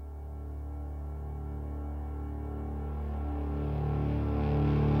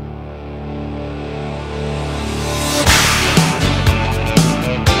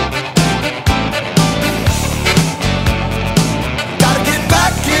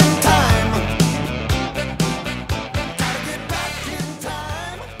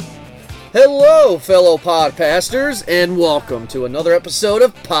Hello, fellow Podpasters, and welcome to another episode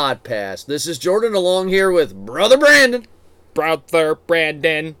of Podpast. This is Jordan along here with Brother Brandon. Brother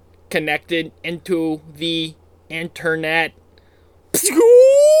Brandon, connected into the internet.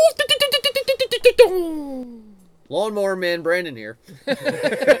 Lawnmower Man Brandon here.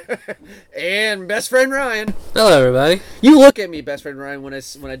 And best friend Ryan. Hello, everybody. You look at me, best friend Ryan, when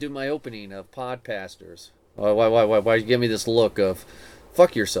I do my opening of Podpasters. Why you give me this look of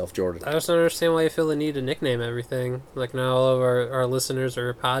fuck yourself, Jordan? I just don't understand why you feel the need to nickname everything. Like now all of our listeners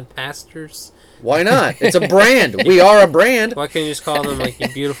are Podpasters. Why not? It's a brand. We are a brand. Why can't you just call them like you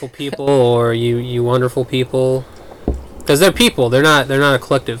beautiful people or you wonderful people? Because they're people. They're not a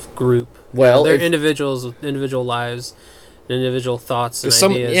collective group. Well, they're individuals with individual lives, individual thoughts and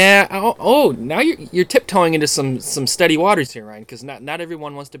ideas. Yeah. Oh, now you're tiptoeing into some steady waters here, Ryan. Because not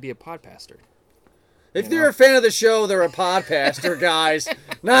everyone wants to be a podcaster. If they're a fan of the show, they're a podcaster, guys.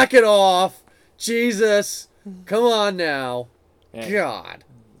 Knock it off. Jesus. Come on now. Hey, God.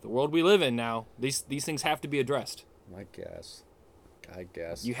 the world we live in now, these things have to be addressed. I guess.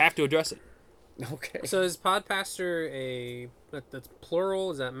 You have to address it. Okay. So is Podpaster that's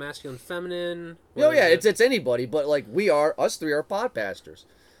plural? Is that masculine, feminine? Oh What yeah, is it's anybody, but like us three are podpasters.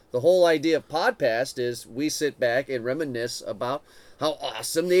 The whole idea of podpast is we sit back and reminisce about how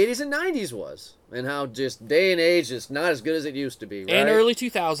awesome the 80s and 90s was, and how just day and age is not as good as it used to be, right? And early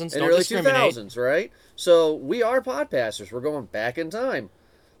 2000s, And don't early discriminate. 2000s, right? So we are podpasters. We're going back in time.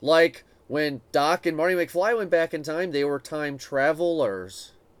 Like when Doc and Marty McFly went back in time, they were time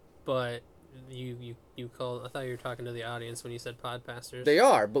travelers. But you called. I thought you were talking to the audience when you said Podpasters. They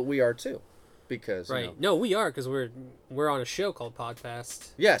are, but we are too. Because, right. you know, No, we are because we're on a show called Podpast.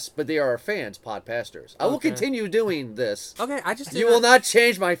 yes, but they are our fans, podpasters. I will Okay. continue doing this. Okay, I just You will not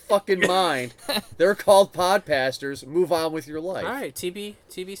change my fucking mind. They're called podpasters. Move on with your life. All right,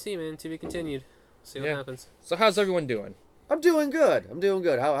 TBC, man. To be continued. See what Yeah. happens. So how's everyone doing? I'm doing good.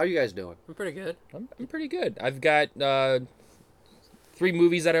 How are you guys doing? I'm pretty good. I'm pretty good. I've got 3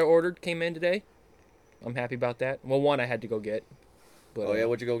 movies that I ordered came in today. I'm happy about that. Well, one I had to go get. But, Oh yeah,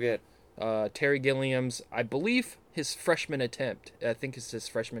 what'd you go get? Terry Gilliam's, I believe, his freshman attempt. I think it's his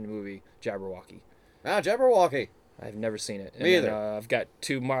freshman movie, Jabberwocky. Ah, Jabberwocky. I've never seen it. And Me then, either. I've got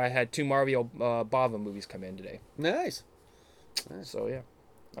I had 2 Mario Bava movies come in today. Nice. So yeah,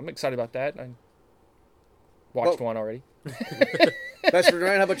 I'm excited about that. I watched Well- one already. Best friend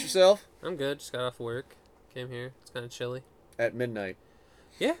Ryan, how about yourself? I'm good. Just got off work. Came here. It's kind of chilly. At midnight.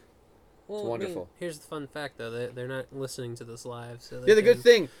 Yeah. Well, It's wonderful. Here's the fun fact, though. They're not listening to this live. So Yeah, the good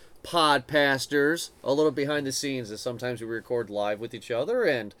thing, podpasters, a little behind the scenes is sometimes we record live with each other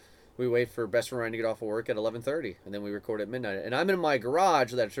and we wait for best friend Ryan to get off of work at 11:30 and then we record at midnight. And I'm in my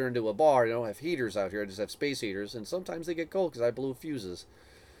garage that I turned into a bar. I don't have heaters out here. I just have space heaters. And sometimes they get cold because I blew fuses.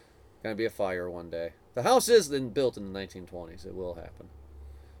 Gonna be a fire one day. The house is then built in the 1920s. It will happen.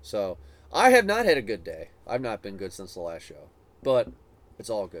 So I have not had a good day. I've not been good since the last show. But it's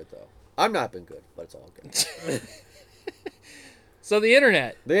all good though. I've not been good, but it's all good. So the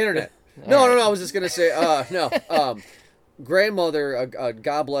internet. The internet. No. I was just gonna say, grandmother,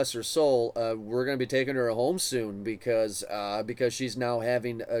 God bless her soul. We're gonna be taking her home soon because she's now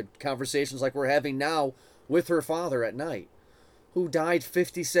having conversations like we're having now with her father at night, who died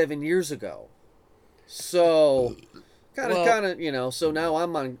 57 years ago. So, kind of, So now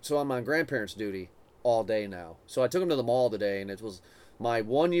I'm on grandparents' duty all day now. So I took him to the mall today, and it was my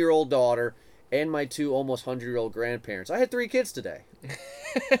 1-year-old daughter and my 2 almost 100-year-old grandparents. I had 3 kids today.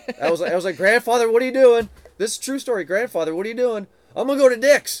 I was like, grandfather, what are you doing? This is a true story. Grandfather, what are you doing? I'm gonna go to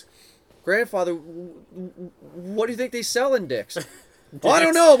Dick's. Grandfather, what do you think they sell in Dick's? Oh, I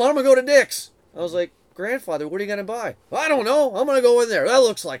don't know. I'm gonna go to Dick's. I was like, grandfather, what are you gonna buy? I don't know. I'm gonna go in there. That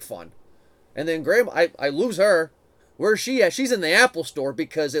looks like fun. And then I lose her. Where's she at? She's in the Apple store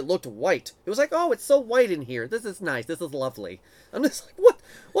because it looked white. It was like, oh, it's so white in here. This is nice. This is lovely. I'm just like,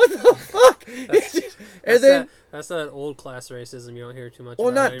 what the fuck? That's that old class racism you don't hear too much well,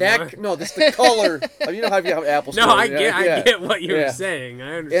 about not anymore. that. No, this the color. You know how you have Apple store. No, I yeah. get what you're Yeah. saying.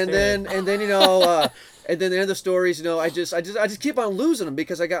 I understand. And then and then the end of the stories. I just keep on losing them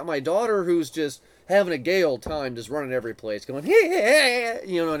because I got my daughter who's just having a gay old time, just running every place, going, hey,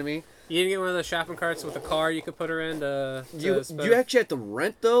 you know what I mean? You didn't get one of those shopping carts with a car you could put her in You actually have to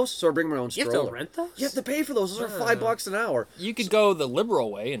rent those, so I bring my own You stroller. have to rent those? You have to pay for those. Those are $5 an hour. You could go the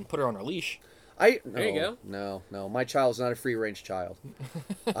liberal way and put her on a leash. There you go. No. My child's not a free range child.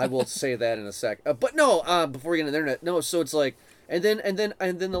 I will say that in a sec. But no, before we get into the internet, no. So it's like, and then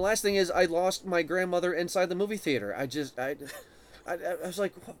the last thing is I lost my grandmother inside the movie theater. I was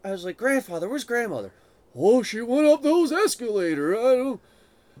like, grandfather, where's grandmother? Oh, she went up those escalators. I don't.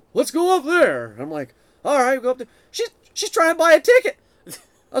 let's go up there. I'm like, all right, go up there. She's trying to buy a ticket.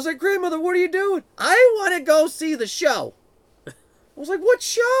 I was like, grandmother, what are you doing? I want to go see the show. I was like, what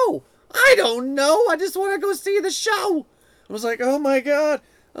show? I don't know. I just want to go see the show. I was like, oh my God.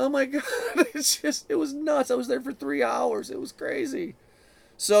 Oh my God. It was nuts. I was there for 3 hours. It was crazy.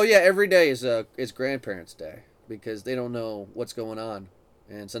 So yeah, every day is grandparents' day because they don't know what's going on.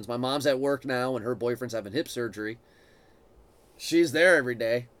 And since my mom's at work now and her boyfriend's having hip surgery, she's there every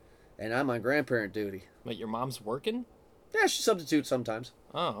day. And I'm on grandparent duty. But your mom's working? Yeah, she substitutes sometimes.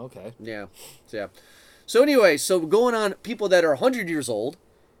 Oh, okay. Yeah. So anyway, so going on people that are 100 years old,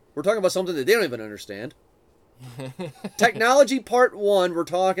 we're talking about something that they don't even understand. Technology part 1, we're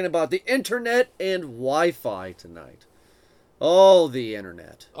talking about the internet and Wi-Fi tonight. Oh, the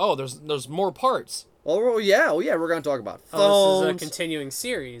internet. Oh, there's more parts. Oh yeah, we're going to talk about phones. Oh, this is a continuing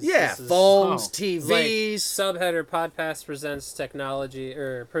series. Yeah, This is phones, oh, TVs. like subheader podcast presents technology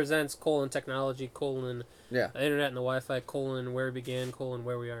or presents technology Yeah. the internet and the Wi-Fi where it began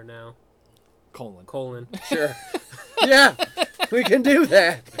where we are now Colon. Sure. Yeah, we can do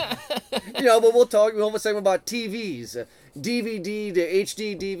that. But we'll have a segment about TVs, DVD to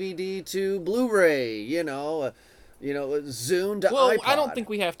HD DVD to Blu-ray, Zune to Well, iPod. I don't think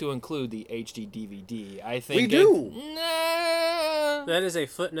we have to include the HD DVD. I think We do. Nah. That is a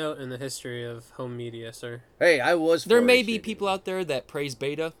footnote in the history of home media, sir. Hey, I was. There for may HD be people out there that praise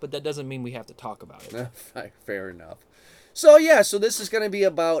beta, but that doesn't mean we have to talk about it. Fair enough. So yeah, so this is going to be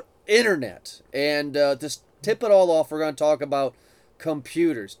about internet, and to tip it all off, we're going to talk about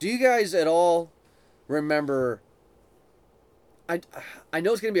computers. Do you guys at all remember? I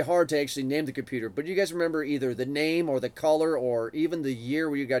know it's going to be hard to actually name the computer, but do you guys remember either the name or the color or even the year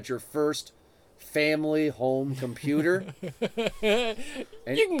where you got your first family home computer? You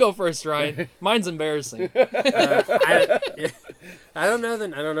can go first, Ryan. Mine's embarrassing. I don't know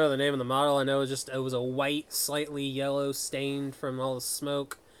the name of the model. I know it was a white, slightly yellow, stained from all the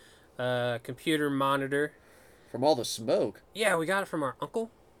smoke, computer monitor. From all the smoke. Yeah, we got it from our uncle.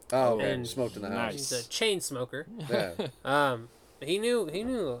 Oh, And and smoked in the house. He's a chain smoker. Yeah. He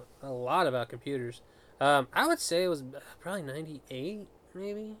knew a lot about computers. I would say it was probably 98,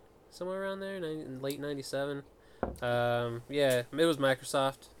 maybe somewhere around there, late 97. Yeah, it was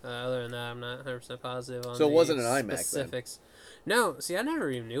Microsoft. Other than that, I'm not 100% positive on So it the wasn't an iMac then? specifics. No, see, I never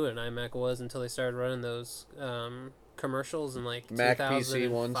even knew what an iMac was until they started running those commercials in like Mac PC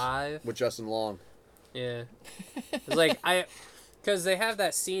 2005. ones with Justin Long. Yeah, it's like because they have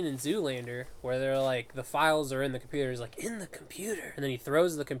that scene in Zoolander where they're like the files are in the computer. He's like in the computer, and then he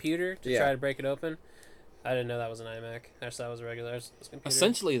throws the computer to try to break it open. I didn't know that was an iMac. I just thought it was a regular computer.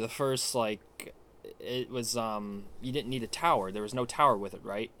 Essentially, the first it was you didn't need a tower. There was no tower with it,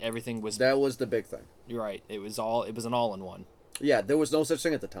 right? Everything was. That was the big thing. You're right. It was an all-in-one. Yeah, there was no such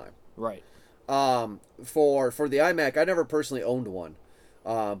thing at the time. Right. For the iMac, I never personally owned one.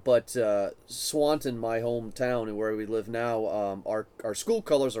 But Swanton, my hometown and where we live now, our school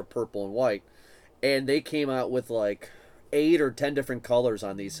colors are purple and white, and they came out with like 8 or 10 different colors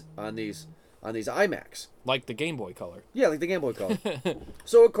on these iMacs. Like the Game Boy Color. Yeah, like the Game Boy Color.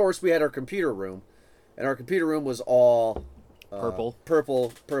 So of course we had our computer room, and our computer room was all purple,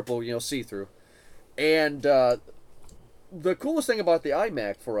 see through, and the coolest thing about the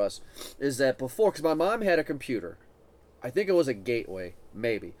iMac for us is that before, because my mom had a computer. I think it was a Gateway,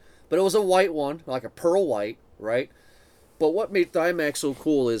 maybe. But it was a white one, like a pearl white, right? But what made the iMac so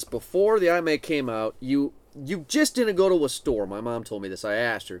cool is before the iMac came out, you just didn't go to a store. My mom told me this. I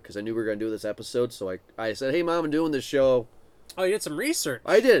asked her because I knew we were going to do this episode. So I said, hey, Mom, I'm doing this show. Oh, you did some research.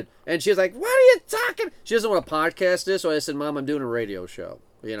 I did. And she was like, what are you talking? She doesn't want to podcast this. So I said, Mom, I'm doing a radio show.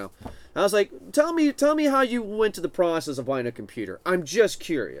 I was like, tell me how you went to the process of buying a computer. I'm just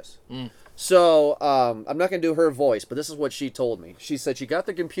curious. So, I'm not going to do her voice, but this is what she told me. She said she got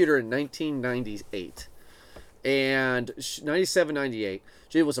the computer in 1998. And 97, 98.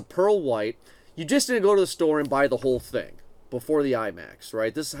 It was a pearl white. You just didn't go to the store and buy the whole thing before the iMacs,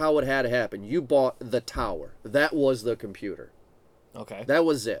 right? This is how it had to happen. You bought the tower. That was the computer. Okay. That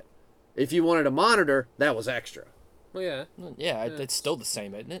was it. If you wanted a monitor, that was extra. Well, yeah. Yeah, it's still the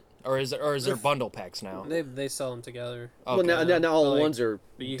same, isn't it? Or is there bundle packs now? They sell them together. Okay. Well, now all the like, ones are,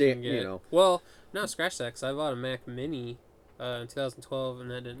 But you can get, know. Well, no, scratch that, because I bought a Mac Mini in 2012,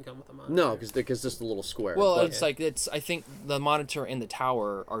 and that didn't come with a monitor. No, because just a little square. Well, but, it's I think the monitor and the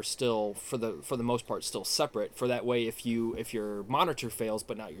tower are still for the most part still separate. For that way, if your monitor fails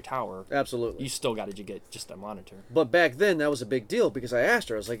but not your tower, absolutely. you still got to get just a monitor. But back then, that was a big deal because I asked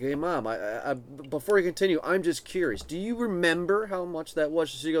her. I was like, "Hey, Mom, I before you continue, I'm just curious. Do you remember how much that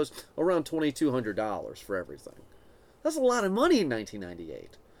was?" She goes, "Around $2,200 for everything." That's a lot of money in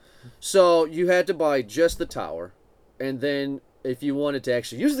 1998. So you had to buy just the tower, and then if you wanted to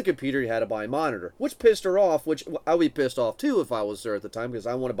actually use the computer, you had to buy a monitor, which pissed her off. Which I would be pissed off too if I was there at the time because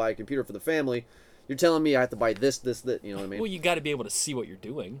I want to buy a computer for the family. You're telling me I have to buy this, that. You know what I mean? Well, you got to be able to see what you're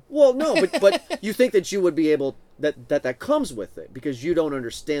doing. Well, no, but you think that you would be able that comes with it because you don't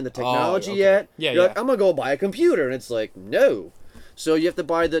understand the technology okay. yet. Yeah, You're yeah. like, I'm gonna go buy a computer, and it's like no. So you have to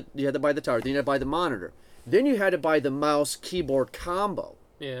buy the tower, then you had to buy the monitor, then you had to buy the mouse keyboard combo,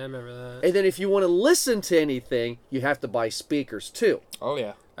 Yeah, I remember that. and then if you want to listen to anything, you have to buy speakers too. Oh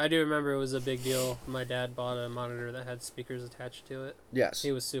yeah. I do remember it was a big deal. My dad bought a monitor that had speakers attached to it. Yes,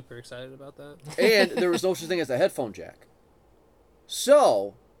 He was super excited about that. and there was no such thing as a headphone jack.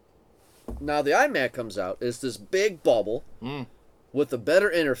 So now the iMac comes out. It's this big bubble. With a better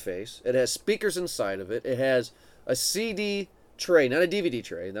interface. It has speakers inside of it. It has a CD tray, not a DVD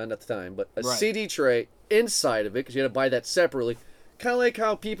tray, not at the time, but a Right. CD tray inside of it because you had to buy that separately. Kind of like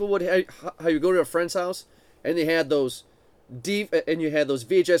how people would how you go to a friend's house and they had those and you had those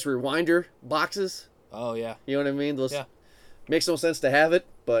VHS rewinder boxes. Oh yeah. You know what I mean? Those Yeah. makes no sense to have it,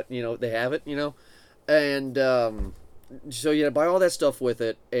 but they have it. And so you had to buy all that stuff with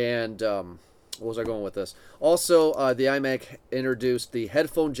it and. What was I going with this? Also, the iMac introduced the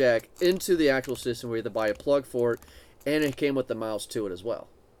headphone jack into the actual system where you had to buy a plug for it, and it came with the mouse to it as well.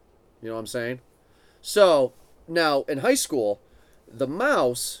 You know what I'm saying? So, now, in high school, the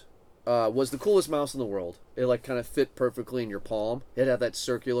mouse was the coolest mouse in the world. It, kind of fit perfectly in your palm. It had that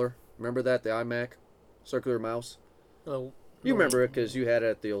circular, remember that, the iMac? Circular mouse? Oh, You remember it because you had it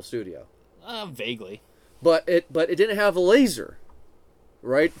at the old studio. Vaguely. But it didn't have a laser.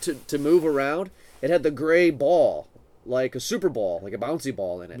 Right, to move around. It had the gray ball, like a super ball, like a bouncy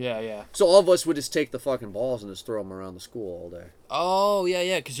ball in it. Yeah, yeah. So all of us would just take the fucking balls and just throw them around the school all day. Oh yeah,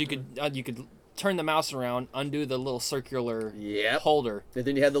 yeah. Because you could turn the mouse around, undo the little circular Yep. holder. And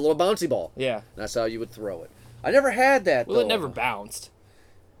then you had the little bouncy ball. Yeah. That's how you would throw it. I never had that. Well, though. it never bounced.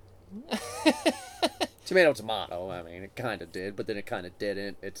 Tomato, tomato. I mean, it kind of did, but then it kind of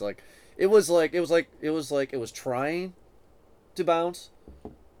didn't. It's like it was trying to bounce.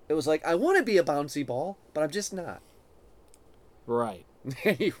 It was like I want to be a bouncy ball, but I'm just not. Right.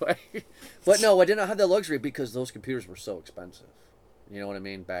 Anyway, but no, I did not have that luxury because those computers were so expensive. You know what I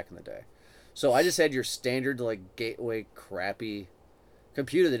mean? Back in the day. So I just had your standard, gateway, crappy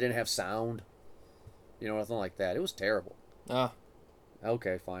computer that didn't have sound. Nothing like that. It was terrible.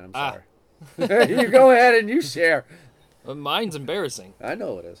 Okay, fine. I'm sorry. You go ahead and you share. Mine's embarrassing. I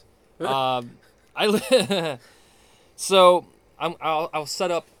know it is. So I'll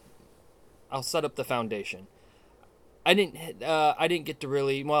set up the foundation. I didn't get to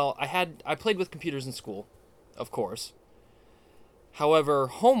really, I played with computers in school, of course. However,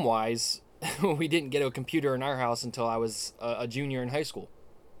 home-wise, we didn't get a computer in our house until I was a junior in high school.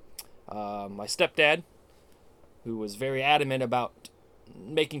 My stepdad, who was very adamant about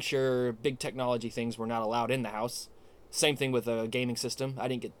making sure big technology things were not allowed in the house. Same thing with a gaming system. I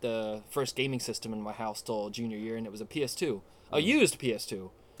didn't get the first gaming system in my house till junior year, and it was a PS2, a used PS2.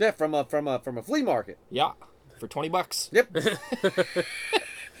 Yeah, from a flea market. Yeah, for $20. Yep.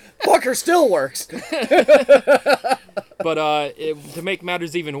 Fucker still works. But to make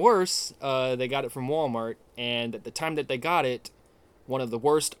matters even worse, they got it from Walmart, and at the time that they got it, one of the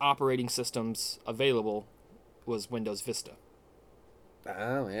worst operating systems available was Windows Vista.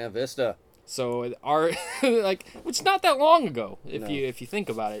 Oh yeah, Vista. So our it's not that long ago if No. you think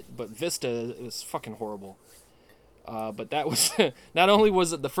about it, but Vista was fucking horrible. But that was not only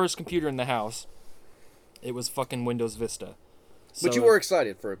was it the first computer in the house, it was fucking Windows Vista. But So- you were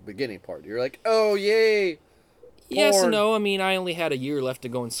excited for a beginning part. You're like, oh yay. Yes Porn. and no. I mean, I only had a year left to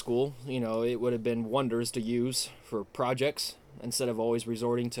go in school. It would have been wonders to use for projects instead of always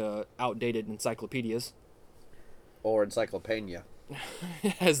resorting to outdated encyclopedias, Or Encyclopedia.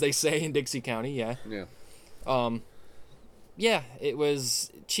 as they say in Dixie County. Yeah. Yeah. Yeah. It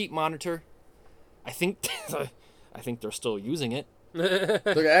was cheap monitor. I think they're still using it.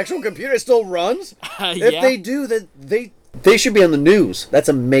 The actual computer still runs? If Yeah. they do, then they should be on the news. That's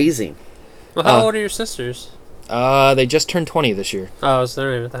amazing. Well, how old are your sisters? They just turned 20 this year. Oh, so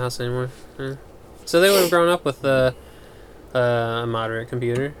they're not even at the house anymore. Yeah. So they would have grown up with a moderate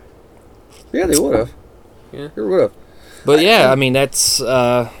computer. Yeah, they would have. Yeah. They would have. But yeah, I mean, that's,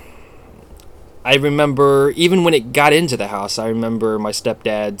 I remember, even when it got into the house, I remember my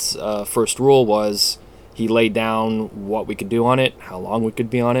stepdad's first rule was he laid down what we could do on it, how long we could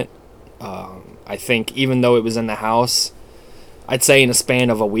be on it. I think even though it was in the house, I'd say in a span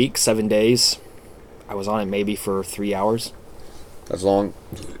of a week, 7 days, I was on it maybe for 3 hours. That's long.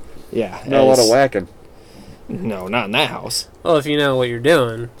 Yeah. Not a lot of whacking. No, not in that house. Well, if you know what you're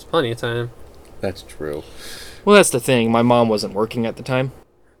doing, it's plenty of time. That's true. Well, that's the thing. My mom wasn't working at the time.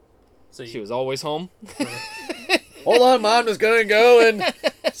 So She was always home. Hold on, Mom. Just gonna go and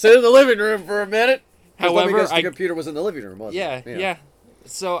sit in the living room for a minute. 'Cause However, because the computer was in the living room, wasn't Yeah, it? yeah.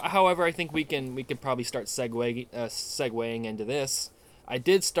 So, however, I think we can probably start segueing into this.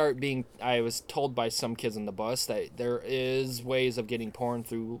 I was told by some kids on the bus that there is ways of getting porn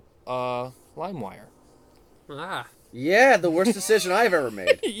through LimeWire. ah, Yeah, the worst decision I've ever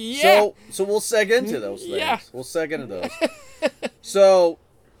made. Yeah. So we'll seg into those things. Yeah. We'll seg into those. So,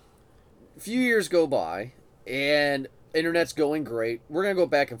 a few years go by, and internet's going great. We're gonna go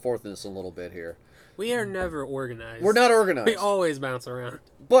back and forth in this a little bit here. we are never organized. We're not organized. We always bounce around.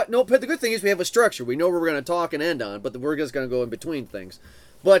 But the good thing is we have a structure. We know where we're going to talk and end on, but we're just going to go in between things.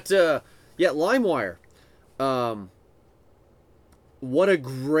 But yeah, LimeWire. What a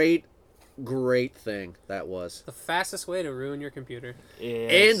great thing that was. The fastest way to ruin your computer.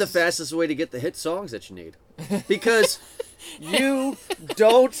 And the fastest way to get the hit songs that you need. Because you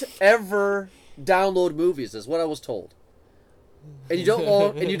don't ever download movies, is what I was told. And you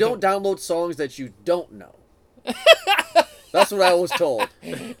don't download songs that you don't know. That's what I was told.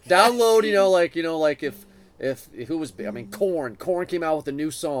 Download, like if who was, I mean, Korn came out with a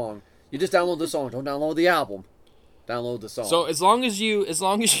new song. You just download the song. Don't download the album. Download the song. So as long as you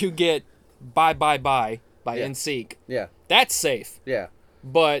get Bye Bye Bye by Yeah. NSYNC, Yeah. that's safe. Yeah.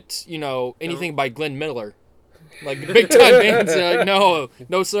 But anything by Glenn Miller, like big time bands, like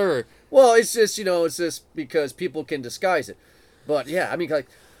no sir. Well, it's just because people can disguise it. But yeah, I mean, like,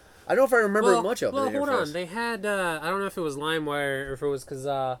 I don't know if I remember much of it. Well, here hold first. on. They had, I don't know if it was LimeWire or if it was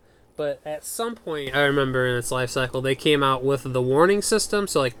Kazaa, but at some point, I remember in its life cycle, they came out with the warning system.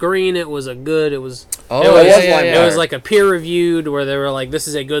 So, like, green, it was Oh, it that was, was LimeWire. it was like a peer-reviewed where they were like, this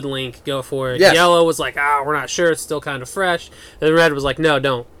is a good link, go for it. Yes. Yellow was like, we're not sure, it's still kind of fresh. And then red was like, no,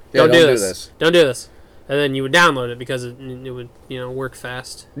 don't Yeah, do don't do this. this. Don't do this. And then you would download it because it would, work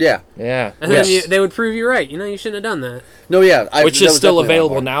fast. Yeah. Yeah. And then they would prove you right. You shouldn't have done that. No, yeah. Which that is was still definitely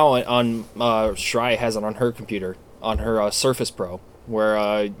available LimeWire. now on Shry has it on her computer, on her Surface Pro, where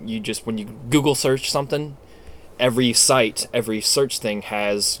when you Google search something, every search thing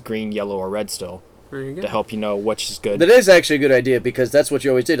has green, yellow, or red still There you go. to help you know which is good. That is actually a good idea because that's what you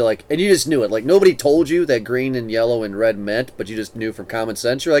always did. Like, and you just knew it. Like, nobody told you that green and yellow and red meant, but you just knew from common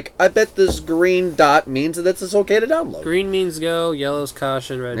sense. You're like, I bet this green dot means that it's okay to download. Green means go, yellow's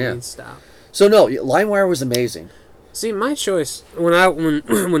caution, red Yeah. means stop. So no, LimeWire was amazing. See, my choice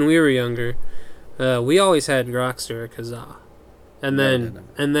when we were younger, we always had Grokster or Kazaa, and then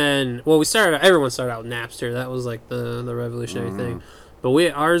everyone started out with Napster. That was like the revolutionary thing, but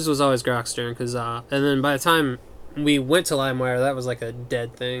ours was always Grokster and Kazaa. And then by the time we went to LimeWire, that was like a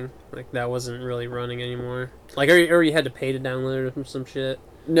dead thing. Like that wasn't really running anymore. Like or you had to pay to download it from some shit.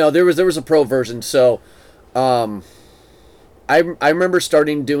 No, there was a pro version. So, I remember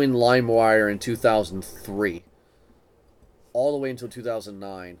starting doing LimeWire in 2003, all the way until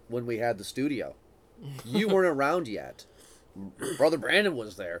 2009 when we had the studio. You weren't around yet. Brother Brandon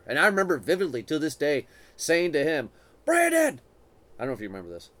was there, and I remember vividly to this day saying to him, "Brandon," I don't know if you remember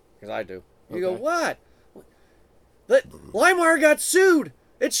this because I do. You go, Okay. "What? LimeWire got sued.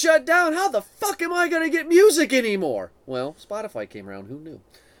 It shut down. How the fuck am I gonna get music anymore?" Well, Spotify came around. Who knew?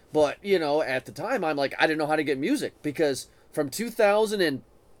 But at the time, I'm like, I didn't know how to get music because from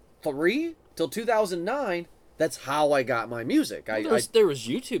 2003 till 2009, that's how I got my music. There was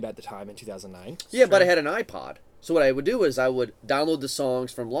YouTube at the time in 2009. Yeah, but I had an iPod. So what I would do is I would download the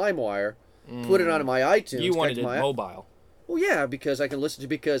songs from LimeWire, put it onto my iTunes. You wanted it connect my mobile. Well, yeah, because I can listen to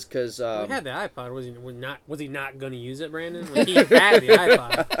because We had the iPod. Was he not going to use it, Brandon? Like, he had the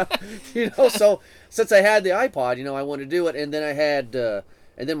iPod. So since I had the iPod, I wanted to do it, and then I had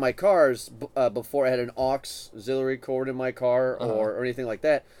and then my cars before I had an auxiliary cord in my car or anything like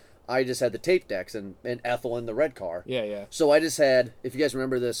that. I just had the tape decks and Ethel in the red car. Yeah, yeah. So I just had, if you guys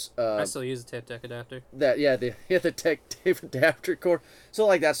remember this, I still use a tape deck adapter. the tape adapter cord. So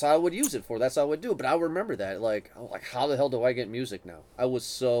like that's how I would use it for. That's how I would do it. But I remember that like how the hell do I get music now? I was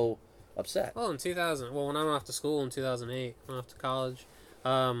so upset. Well, in 2000, when I went off to school in 2008, went off to college,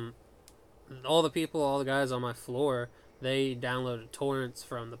 all the guys on my floor, they downloaded torrents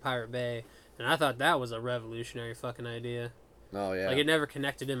from the Pirate Bay, and I thought that was a revolutionary fucking idea. Oh yeah. Like it never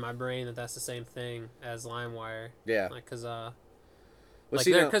connected in my brain that that's the same thing as LimeWire. Yeah. Like because Well,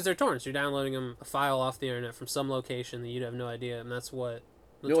 they're torrents. You're downloading a file off the internet from some location that you'd have no idea, and that's what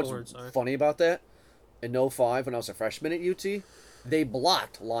the torrents what's are. funny about that? In 05, when I was a freshman at UT, they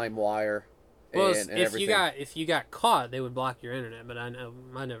blocked LimeWire Well, and if everything. you got caught, they would block your internet. But I know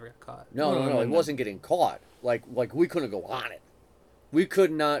I never got caught. No, it wasn't getting caught. Like we couldn't go on it. We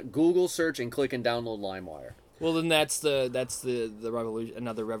could not Google search and click and download LimeWire. Well, then that's the revolution.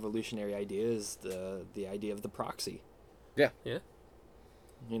 Another revolutionary idea is the idea of the proxy. Yeah. Yeah.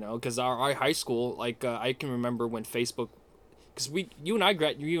 You know, because our high school, like I can remember when Facebook, because you and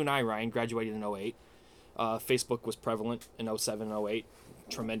I Ryan graduated in 08. Facebook was prevalent in 07 and 08.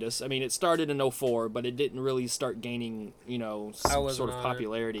 Tremendous. I mean, it started in 04, but it didn't really start gaining, sort of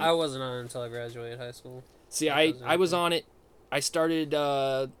popularity. I wasn't on it until I graduated high school. See, I was on it. I started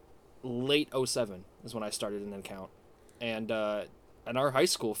late 07 is when I started an account. And at our high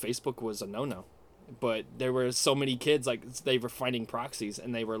school, Facebook was a no-no. But there were so many kids, like, they were finding proxies,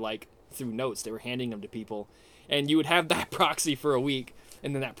 and they were, like, through notes, they were handing them to people. And you would have that proxy for a week,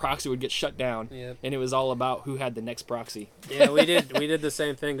 and then that proxy would get shut down. Yep. And it was all about who had the next proxy. Yeah, we did the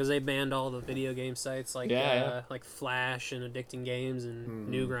same thing because they banned all the video game sites like Yeah. like Flash and Addicting Games and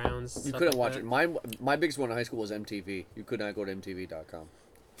Newgrounds. You couldn't watch it. My biggest one in high school was MTV. You could not go to MTV.com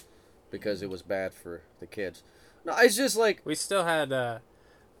because it was bad for the kids. No, it's just like We still had.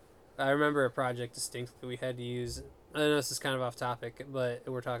 I remember a project distinctly we had to use. I know this is kind of off topic, but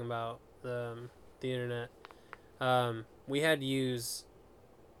we're talking about the internet. We had to use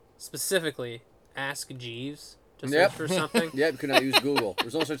specifically Ask Jeeves to search for something. yeah, you could not use Google.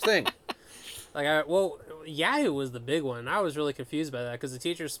 There's no such thing. Yahoo was the big one. I was really confused by that because the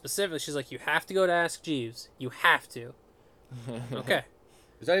teacher specifically, she's like, you have to go to Ask Jeeves. You have to. Okay.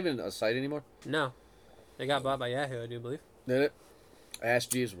 Is that even a site anymore? No. They got bought by Yahoo, I do believe. Did it? Ask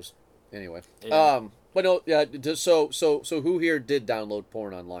Jeeves was anyway. Yeah. But no, yeah. So who here did download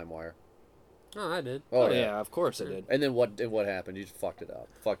porn on LimeWire? Oh, I did. Oh, yeah, of course it did. And then what happened? You just fucked it up.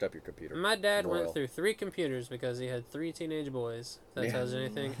 Fucked up your computer. My dad Royal. went through 3 computers because he had 3 teenage boys. If that tells you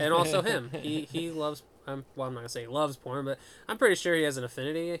anything. And also him. He loves. I'm not gonna say he loves porn, but I'm pretty sure he has an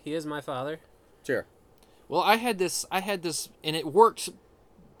affinity. He is my father. Sure. Well, I had this, and it worked.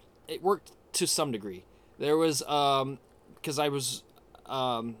 It worked to some degree. There was, because I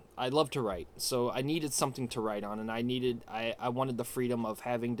love to write, so I needed something to write on, and I wanted the freedom of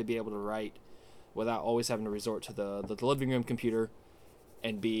having to be able to write without always having to resort to the living room computer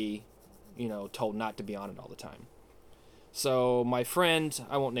and be, told not to be on it all the time. So my friend,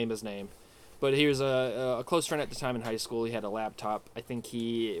 I won't name his name, but he was a close friend at the time in high school. He had a laptop. I think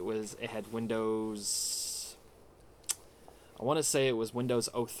it had Windows. I want to say it was Windows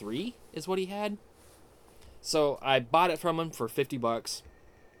 03 is what he had. So I bought it from him for $50,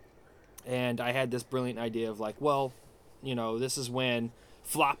 and I had this brilliant idea of like, well, this is when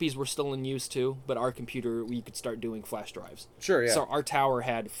floppies were still in use too, but our computer, we could start doing flash drives. Sure, yeah. So our tower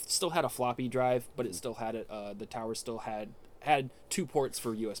still had a floppy drive, but it still had it. The tower still had 2 ports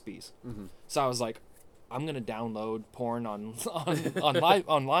for USBs. Mm-hmm. So I was like, I'm gonna download porn on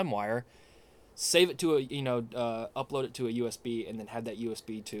LimeWire, save it to upload it to a USB, and then have that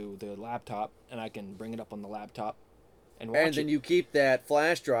USB to the laptop, and I can bring it up on the laptop and watch And then you keep that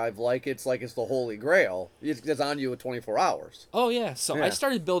flash drive like it's the Holy Grail. It's on you at 24 hours. Oh yeah, so Yeah. I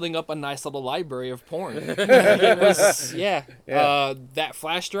started building up a nice little library of porn. It was Yeah. that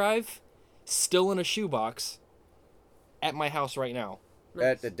flash drive still in a shoebox at my house right now.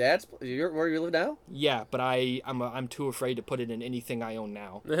 At the dad's where you live now? Yeah, but I'm too afraid to put it in anything I own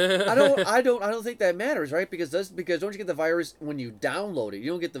now. I don't think that matters, right? Because don't you get the virus when you download it? You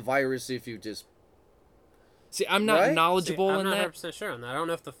don't get the virus if you just. See, I'm not Right? knowledgeable I'm in not that. 100% sure on that. I don't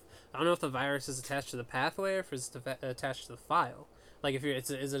know if the virus is attached to the pathway or if it's attached to the file. Like if is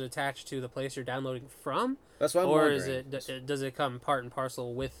it attached to the place you're downloading from, That's what I'm or wondering. does it come part and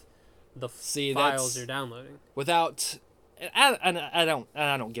parcel with the See, files that's- you're downloading? Without,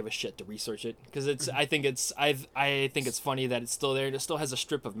 I don't give a shit to research it because I think it's funny that it's still there. It still has a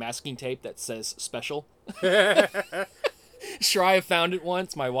strip of masking tape that says special. Shreya found it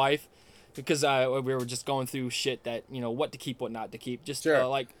once, my wife, because we were just going through shit that what to keep, what not to keep. Just Sure.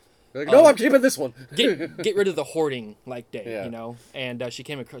 like no, I'm keeping this one. get rid of the hoarding day, Yeah. And she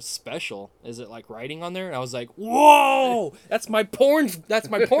came across special. Is it like writing on there? And I was like, whoa, that's my porn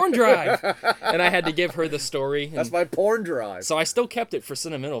drive. And I had to give her the story. And That's my porn drive. so I still kept it for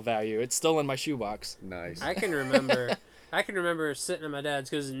sentimental value. It's still in my shoebox. Nice. I can remember sitting at my dad's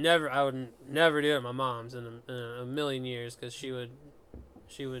because I would never do it at my mom's in a million years because she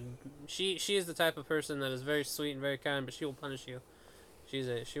is the type of person that is very sweet and very kind, but she will punish you.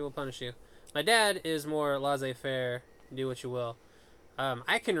 She will punish you. My dad is more laissez-faire, do what you will.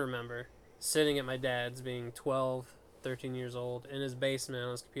 I can remember sitting at my dad's being 12, 13 years old in his basement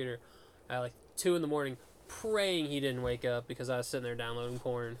on his computer at like 2 in the morning praying he didn't wake up because I was sitting there downloading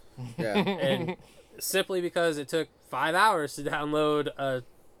porn. Yeah. And simply because it took 5 hours to download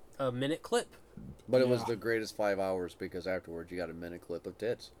a minute clip. But it was Yeah. the greatest 5 hours because afterwards you got a minute clip of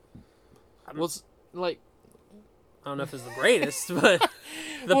tits. Was like I don't know if it's the greatest, but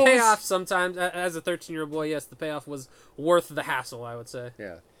the Well, payoff sometimes, as a 13-year-old boy, yes, the payoff was worth the hassle, I would say.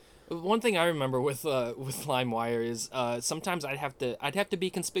 Yeah. one thing I remember with LimeWire is sometimes I'd have to be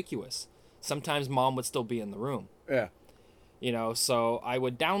conspicuous. Sometimes mom would still be in the room. Yeah. You know, so I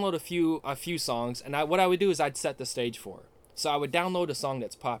would download a few songs, and what I would do is I'd set the stage for her. So I would download a song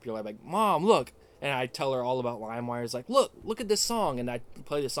that's popular. I'm like, Mom, look, and I'd tell her all about LimeWire. It's like, look at this song, and I'd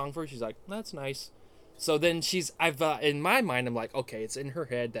play the song for her. She's like, that's nice. So then I've in my mind, I'm like, okay, it's in her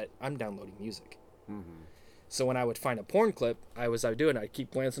head that I'm downloading music. Mm-hmm. So when I would find a porn clip, I'd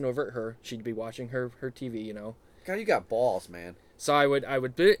keep glancing over at her. She'd be watching her TV, you know. God, you got balls, man. So I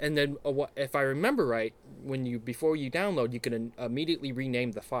would do it, and then if I remember right, before you download, you can immediately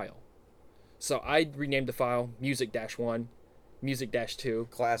rename the file. So I'd rename the file music-1, music-2.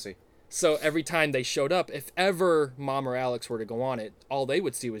 Classy. So every time they showed up, if ever Mom or Alex were to go on it, all they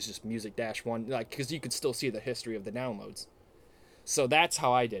would see was just music-1, like, because you could still see the history of the downloads. So that's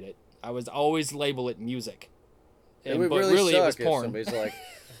how I did it. I was always label it music. It would but really it suck was if porn. somebody's like,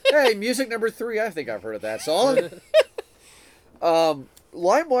 hey, music number 3, I think I've heard of that song.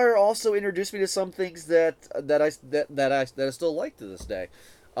 LimeWire also introduced me to some things that I still like to this day.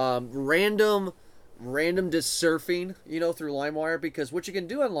 Random just surfing, you know, through LimeWire, because what you can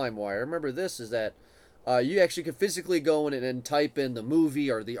do on LimeWire, remember this, is that you actually can physically go in and type in the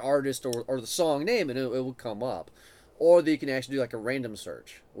movie or the artist or the song name, and it will come up. Or you can actually do like a random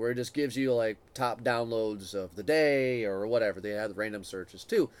search, where it just gives you like top downloads of the day or whatever. They have random searches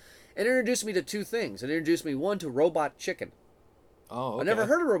too. And it introduced me to two things. It introduced me, one, to Robot Chicken. Oh, okay. I never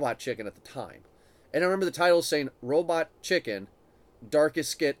heard of Robot Chicken at the time. And I remember the title saying, Robot Chicken,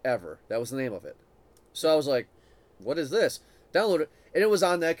 Darkest Skit Ever. That was the name of it. So I was like, what is this? Download it. And it was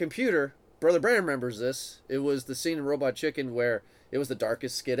on that computer. Brother Brandon remembers this. It was the scene in Robot Chicken where it was the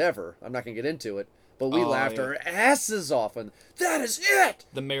darkest skit ever. I'm not going to get into it. But we laughed our asses off. And that is it!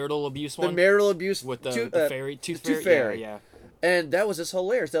 The marital abuse one? The marital abuse. With the fairy, Tooth Tooth Fairy. Fairy. Yeah. And that was just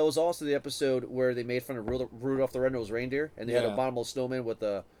hilarious. That was also the episode where they made fun of Rudolph the Red-Nosed Reindeer, and they had a abominable snowman with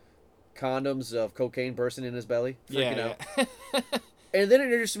the condoms of cocaine bursting in his belly, freaking out. And then it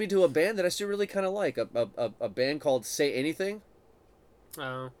introduced me to a band that I still really kind of like, a band called Say Anything.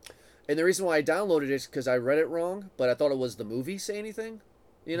 Oh. And the reason why I downloaded it is because I read it wrong, but I thought it was the movie Say Anything,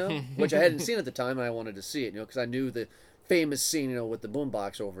 you know, which I hadn't seen at the time, and I wanted to see it, you know, because I knew the famous scene, you know, with the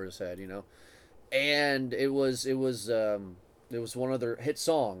boombox over his head, you know, and it was one of their hit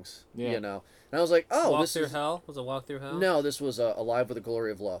songs, you know, and I was like, oh, Walk this Through is Hell? Was it Walk Through Hell? no, this was Alive with the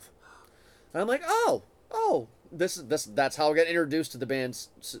Glory of Love, and I'm like, oh, that's how I got introduced to the band's,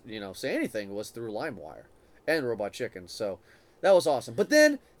 you know, Say Anything, was through LimeWire and Robot Chicken, so that was awesome. But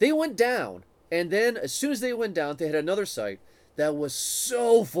then they went down, and then as soon as they went down, they had another site that was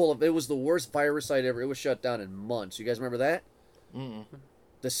so full of, it was the worst virus site ever. It was shut down in months. You guys remember that? Mm-mm.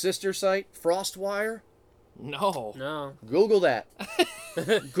 The sister site, FrostWire. No. Google that.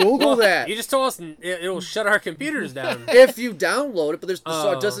 Google that. You just told us it will shut our computers down. If you download it, but the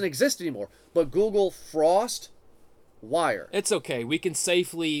site doesn't exist anymore. But Google FrostWire. It's okay. We can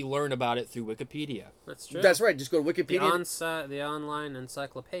safely learn about it through Wikipedia. That's true. That's right. Just go to Wikipedia. The online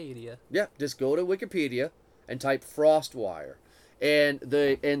encyclopedia. Yeah, just go to Wikipedia and type FrostWire. And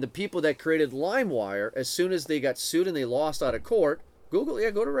the people that created LimeWire, as soon as they got sued and they lost out of court, go to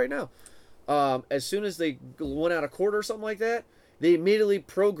it right now. As soon as they went out of court or something like that, they immediately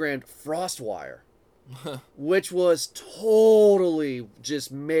programmed FrostWire, which was totally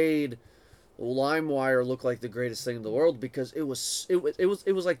just made LimeWire look like the greatest thing in the world, because it was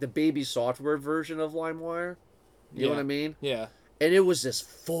like the baby software version of LimeWire. You know what I mean? Yeah. And it was just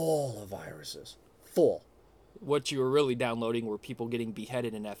full of viruses. Full. What you were really downloading were people getting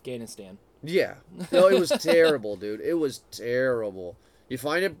beheaded in Afghanistan. Yeah. No, it was terrible, dude. It was terrible. You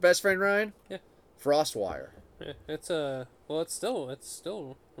find it, best friend Ryan? Yeah. FrostWire. Yeah, it's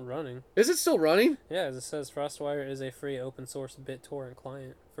still running. Is it still running? Yeah, as it says, FrostWire is a free open source BitTorrent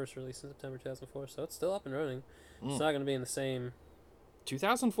client, first released in September 2004, so it's still up and running. It's not going to be in the same.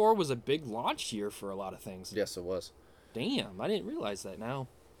 2004 was a big launch year for a lot of things. Yes, it was. Damn, I didn't realize that now.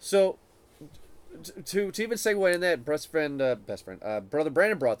 So, to even segue in that, Brother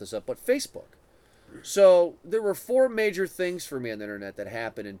Brandon brought this up, but Facebook. So, there were 4 major things for me on the internet that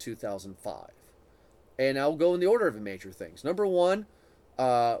happened in 2005. And I'll go in the order of the major things. Number 1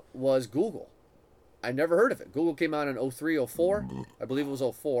 was Google. I never heard of it. Google came out in 03, 04. I believe it was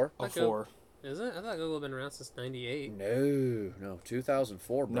 04. Oh, 04. Is it? I thought Google had been around since '98. No,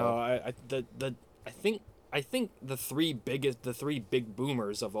 2004, bro. No, I think the three big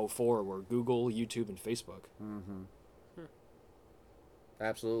boomers of '04 were Google, YouTube, and Facebook.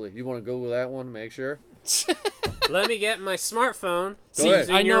 Absolutely. You want to Google that one? Make sure. Let me get my smartphone. Go ahead.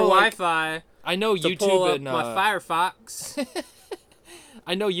 Using your Wi-Fi I know to YouTube pull up and my Firefox.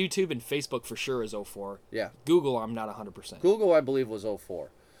 I know YouTube and Facebook for sure is '04. Yeah. Google, I'm not 100%. Google, I believe, was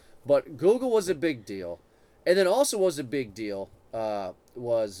 '04. But Google was a big deal. And then also was a big deal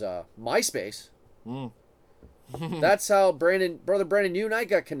was MySpace. That's how Brother Brandon, you and I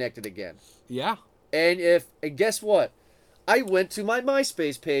got connected again. Yeah. And guess what? I went to my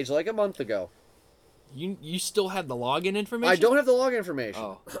MySpace page like a month ago. You still have the login information? I don't have the login information.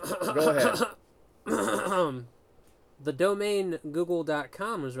 Oh. Go ahead. The domain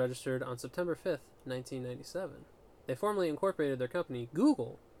google.com was registered on September 5th, 1997. They formally incorporated their company,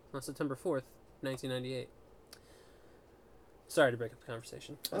 Google, on September 4th, 1998. Sorry to break up the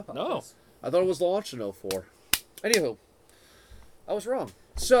conversation. I apologize. I thought it was launched in '04. Anywho, I was wrong.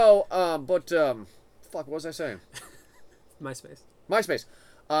 So, fuck, what was I saying? MySpace. MySpace.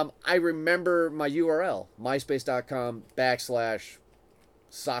 I remember my URL,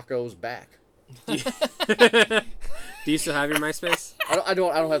 myspace.com/Socko's back. Do you still have your MySpace? I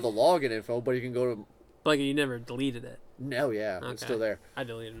don't have the login info, but you can go to. Like, you never deleted it. No, yeah, it's still there. I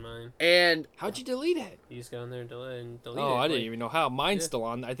deleted mine. And How'd you delete it? You just go in there and delete it. Oh, I didn't even know how. Mine's still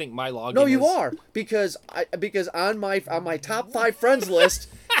on. I think my login. no, you is... are because on my top 5 friends list,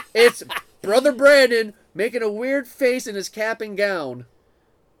 it's Brother Brandon making a weird face in his cap and gown.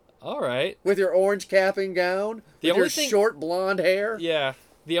 All right. With your orange cap and gown, with your short blonde hair. Yeah.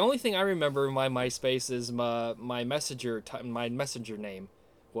 The only thing I remember in my MySpace is my messenger name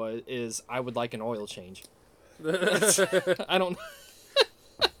is I would like an oil change. I don't.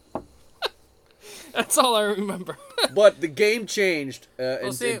 That's all I remember. But the game changed.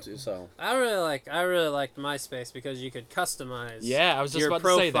 So I really liked MySpace because you could customize. Yeah, I was just your about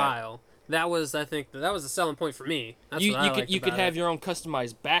profile. to say that. I think that was a selling point for me. That's you what I could liked about have it. your own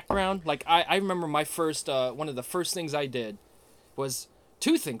customized background. Like I remember my first one of the first things I did was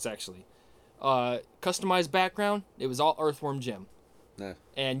 2 things actually. Customized background. It was all Earthworm Jim. Nah.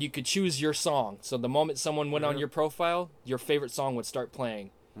 And you could choose your song. So the moment someone went on your profile, your favorite song would start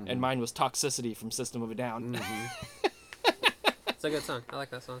playing. And mine was Toxicity from System of a Down. It's a good song. I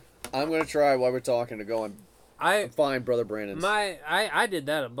like that song. I'm gonna try while we're talking to go and find Brother Brandon's. I did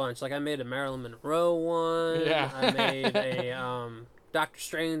that a bunch. Like I made a Marilyn Monroe one. Yeah. I made a Dr.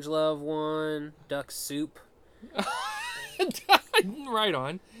 Strangelove one. Duck Soup. Right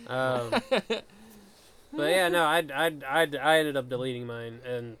on. But yeah, no, I ended up deleting mine,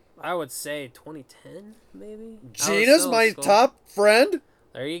 and I would say 2010 maybe. Gina's my top friend.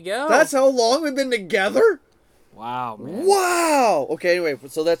 There you go. That's how long we've been together. Wow, man. Wow. Okay. Anyway,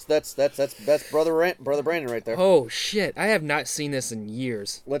 so that's Brother Brandon right there. Oh shit! I have not seen this in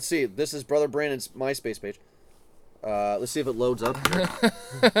years. Let's see. This is Brother Brandon's MySpace page. Let's see if it loads up.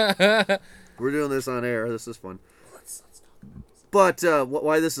 We're doing this on air. This is fun. But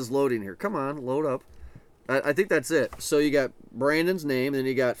why this is loading here? Come on, load up. I think that's it. So you got Brandon's name, then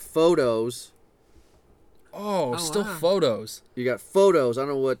you got photos. Oh, still wow. photos. You got photos. I don't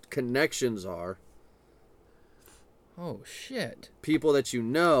know what connections are. Oh shit! People that you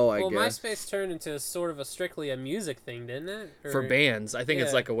know, I guess. Well, MySpace turned into sort of strictly a music thing, didn't it? For bands, I think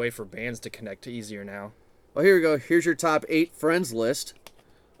it's Yeah. like a way for bands to connect easier now. Oh, here we go. Here's your top 8 friends list.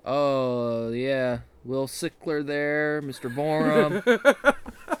 Oh yeah, Will Sickler there, Mr. Borum,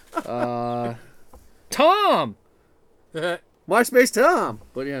 Tom. MySpace Tom.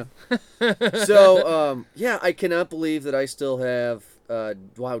 But yeah. So, yeah, I cannot believe that I still have,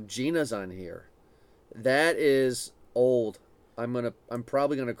 wow, Gina's on here. That is old. I'm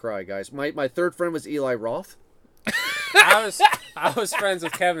probably gonna cry, guys. My third friend was Eli Roth. I was friends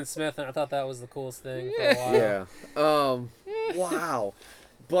with Kevin Smith, and I thought that was the coolest thing for a while. Yeah. Wow.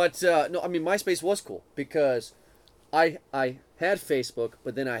 But no, I mean MySpace was cool because I had Facebook,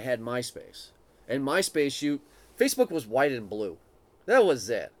 but then I had MySpace. And MySpace, Facebook was white and blue. That was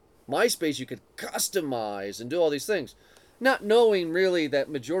it. MySpace, you could customize and do all these things, not knowing really that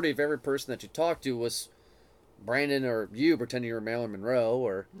majority of every person that you talked to was Brandon or you pretending you were Marilyn Monroe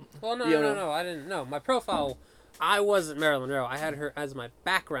or. Well, no, I didn't know. My profile, I wasn't Marilyn Monroe. I had her as my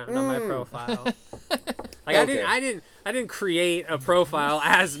background on my profile. Like Okay. I didn't create a profile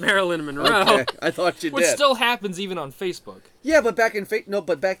as Marilyn Monroe. Okay. I thought you Which did. still happens even on Facebook. Yeah, but back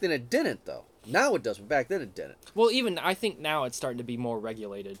then it didn't though. Now it does, but back then it didn't. Well, even I think now it's starting to be more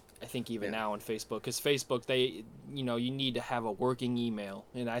regulated. I think even now on Facebook, because Facebook, they, you know, you need to have a working email,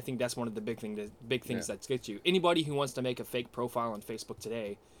 and I think that's one of the big things that gets you. Anybody who wants to make a fake profile on Facebook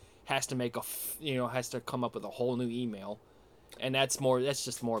today has to make has to come up with a whole new email, and that's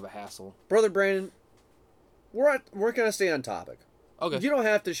just more of a hassle. Brother Brandon, we're gonna stay on topic. Okay. You don't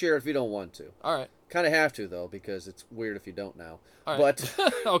have to share if you don't want to. All right. Kind of have to though, because it's weird if you don't now. All right.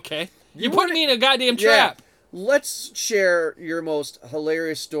 But okay. You're putting me in a goddamn trap. Let's share your most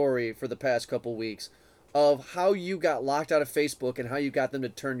hilarious story for the past couple weeks of how you got locked out of Facebook and how you got them to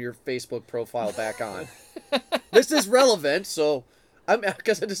turn your Facebook profile back on. This is relevant, so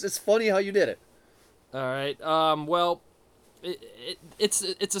because it's funny how you did it. All right. Well,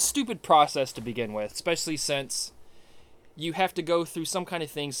 it's a stupid process to begin with, especially since you have to go through some kind of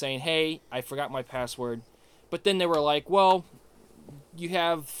thing saying, "Hey, I forgot my password," but then they were like, "Well, you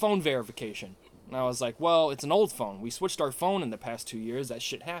have phone verification." And I was like, well, it's an old phone. We switched our phone in the past 2 years. That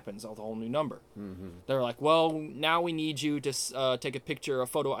shit happens. I'll have a whole new number. Mm-hmm. They're like, well, now we need you to take a picture, a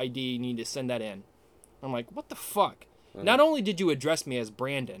photo ID. You need to send that in. I'm like, what the fuck? Not only did you address me as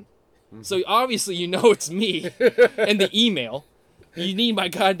Brandon, so obviously you know it's me and the email. You need my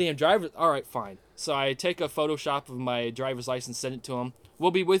goddamn driver. All right, fine. So I take a Photoshop of my driver's license, send it to him.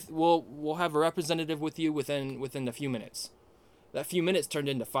 We'll have a representative with you within a few minutes. That few minutes turned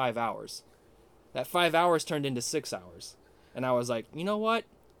into 5 hours. That 5 hours turned into 6 hours. And I was like, you know what?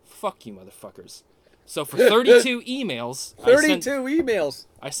 Fuck you, motherfuckers. So for 32 emails... 32 emails!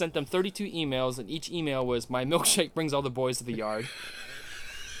 I sent them 32 emails, and each email was, my milkshake brings all the boys to the yard.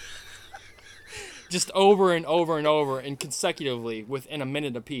 Just over and over and over, and consecutively, within a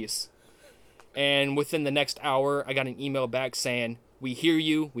minute apiece. And within the next hour, I got an email back saying, we hear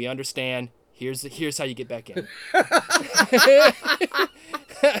you, we understand, here's how you get back in.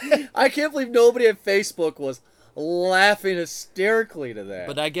 I can't believe nobody at Facebook was laughing hysterically to that.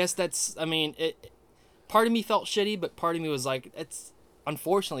 But I guess part of me felt shitty, but part of me was like,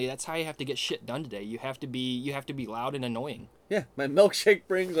 unfortunately, that's how you have to get shit done today. You have to be loud and annoying. Yeah, my milkshake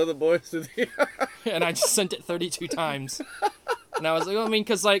brings other boys to the And I just sent it 32 times. And I was like,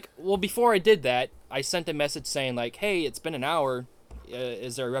 because before I did that, I sent a message saying like, hey, it's been an hour.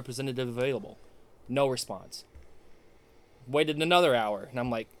 Is there a representative available? No response. Waited another hour, and I'm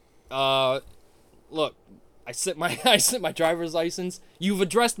like, look, I sent my driver's license. You've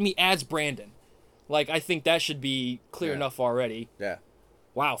addressed me as Brandon. Like, I think that should be clear enough already. Yeah.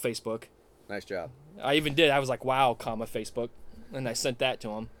 Wow, Facebook. Nice job. I even did. I was like, wow, Facebook. And I sent that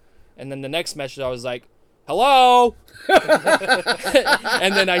to him. And then the next message, I was like, hello?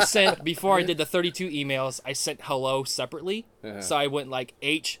 And then I sent, before I did the 32 emails, I sent hello separately. Uh-huh. So I went like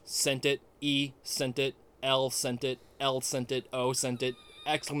H, sent it, E, sent it, L, sent it, L, sent it, O, sent it,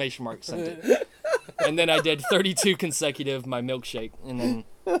 exclamation mark, sent it. And then I did 32 consecutive my milkshake. And then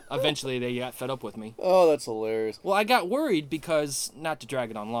eventually they got fed up with me. Oh, that's hilarious. Well, I got worried because, not to drag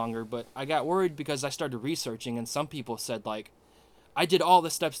it on longer, but I got worried because I started researching and some people said like, I did all the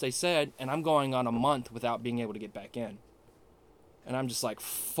steps they said, and I'm going on a month without being able to get back in. And I'm just like,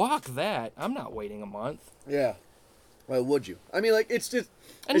 fuck that. I'm not waiting a month. Yeah. Why would you? I mean, like, it's just...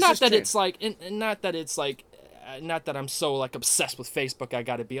 And not that it's like, not that I'm so, like, obsessed with Facebook I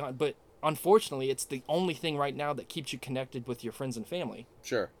gotta be on, but unfortunately, it's the only thing right now that keeps you connected with your friends and family.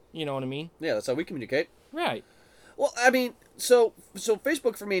 Sure. You know what I mean? Yeah, that's how we communicate. Right. Well, I mean, so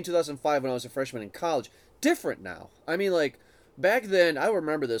Facebook for me in 2005 when I was a freshman in college, different now. I mean, like... Back then, I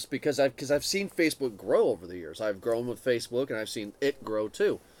remember this because I've seen Facebook grow over the years. I've grown with Facebook, and I've seen it grow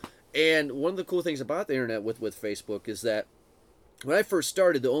too. And one of the cool things about the internet with Facebook is that when I first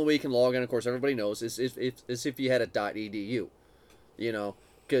started, the only way you can log in, of course, everybody knows, is if you had a .edu, you know,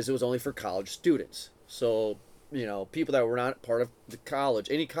 because it was only for college students. So, you know, people that were not part of the college,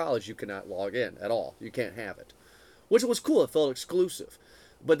 any college, you cannot log in at all. You can't have it, which was cool. It felt exclusive.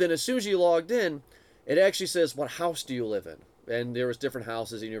 But then as soon as you logged in, it actually says, what house do you live in? And there was different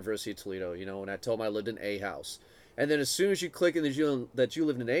houses in University of Toledo, you know, and I told them I lived in A house. And then as soon as you click in that you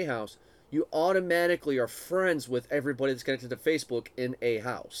lived in A house, you automatically are friends with everybody that's connected to Facebook in A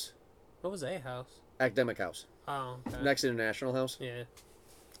house. What was A house? Academic house. Oh, okay. Next International House. Yeah.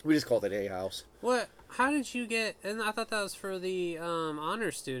 We just called it A house. What? How did you get... And I thought that was for the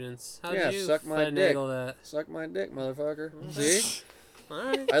honor students. How did you suck my dick. that? Suck my dick, motherfucker. See? All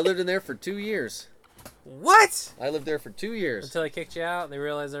right. I lived in there for 2 years. What? I lived there for 2 years. Until they kicked you out and they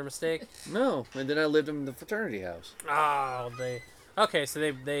realized their mistake? No, and then I lived in the fraternity house. Oh, Okay,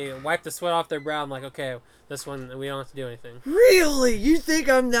 so they wiped the sweat off their brow. I'm like, okay, this one, we don't have to do anything. Really? You think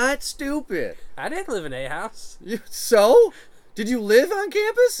I'm not stupid? I did live in A house. So? Did you live on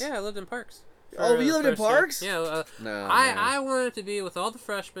campus? Yeah, I lived in Parks. Oh, you lived in first year. Parks? Yeah. No, I wanted to be with all the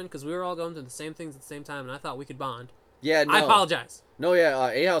freshmen because we were all going to the same things at the same time, and I thought we could bond. Yeah, no. I apologize. No, yeah,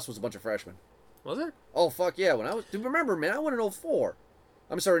 A House was a bunch of freshmen. Was it? Oh, fuck yeah. When I was... Dude, remember, man, I went in 04.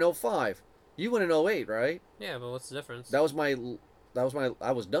 I'm sorry, in 05. You went in 08, right? Yeah, but what's the difference? That was my...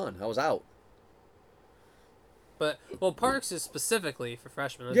 I was done. I was out. But, well, Parks is specifically for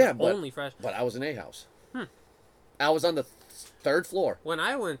freshmen. It's Yeah, but... only freshmen. But I was in A House. I was on the third floor. When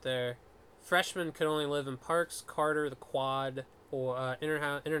I went there, freshmen could only live in Parks, Carter, the Quad, or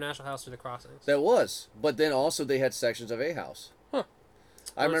International House or the Crossings. That was. But then also they had sections of A House. Huh.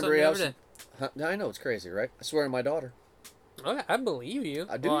 I Learned remember A House... something every I know, it's crazy, right? I swear on my daughter. Okay, I believe you.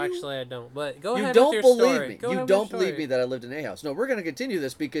 Do well, you? actually, I don't. But go You ahead don't with your believe story. me. Go You ahead with don't your believe story. me that I lived in A House. No, we're going to continue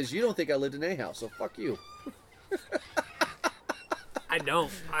this because you don't think I lived in A House, so fuck you. I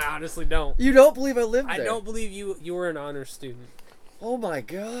don't. I honestly don't. You don't believe I lived I there? don't believe you were an honor student. Oh my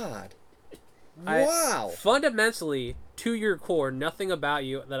god. I- Wow. Fundamentally, to your core, nothing about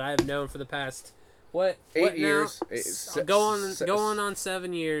you that I have known for the past what 8 now? years. Going on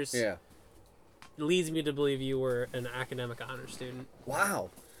 7 years. Yeah. Leads me to believe you were an academic honor student. Wow.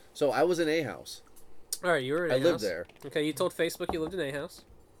 So I was in A House. All right, you were in I A lived house. there. Okay, you told Facebook you lived in A house.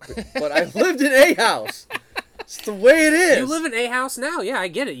 But I lived in A House. It's the way it is. You live in A house now. Yeah, I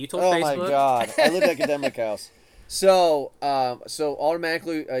get it. You told Oh Facebook. my god. I lived at Academic House. So, so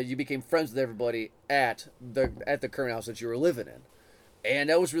automatically you became friends with everybody at the current house that you were living in, and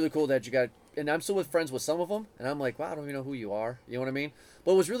that was really cool that you got. And I'm still friends with some of them, and I'm like, wow, I don't even know who you are. You know what I mean?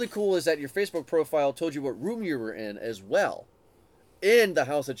 But what was really cool is that your Facebook profile told you what room you were in as well, in the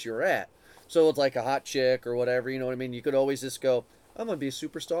house that you were at. So it's like a hot chick or whatever. You know what I mean? You could always just go, I'm gonna be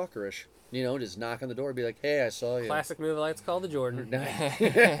super stalkerish. You know, just knock on the door, and be like, hey, I saw you. Classic move I like to call the Jordan.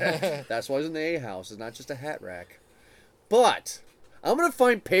 That's why I was in the A House. It's not just a hat rack. But I'm gonna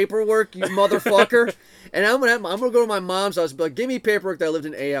find paperwork, you motherfucker, and I'm gonna go to my mom's house and be like, give me paperwork that I lived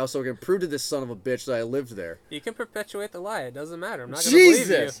in A House so I can prove to this son of a bitch that I lived there. You can perpetuate the lie. It doesn't matter. I'm not going to believe you.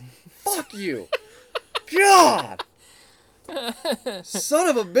 Jesus, fuck you, God, son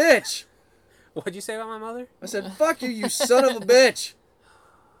of a bitch. What'd you say about my mother? I said, fuck you, you son of a bitch.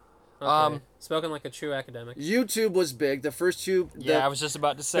 Okay. Spoken like a true academic. YouTube was big. The first two. Yeah, I was just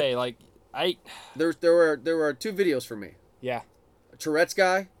about to say, like, There were two videos for me. Yeah. Tourette's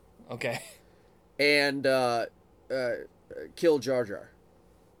guy Okay. and Kill Jar Jar.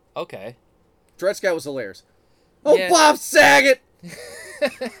 Okay. Tourette's guy was hilarious. Oh, Yeah. Bob Saget!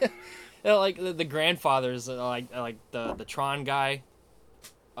 Yeah, like the grandfathers, like the Tron guy.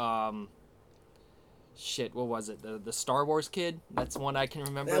 Shit, what was it? The Star Wars kid. That's one I can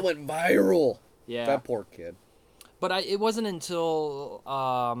remember. That went viral. Yeah. That poor kid. But it wasn't until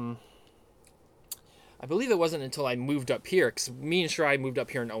I believe it wasn't until I moved up here, because me and Shirai moved up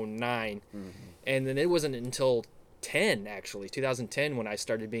here in 09, and then it wasn't until 2010 when I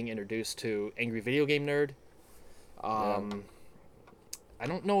started being introduced to Angry Video Game Nerd. I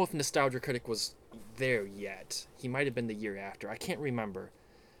don't know if Nostalgia Critic was there yet. He might have been the year after. I can't remember.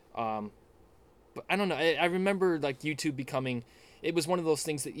 But I don't know. I remember like YouTube becoming. It was one of those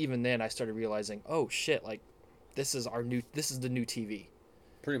things that even then I started realizing, oh shit, like this is the new TV.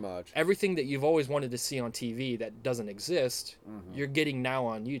 Pretty much. Everything that you've always wanted to see on TV that doesn't exist, you're getting now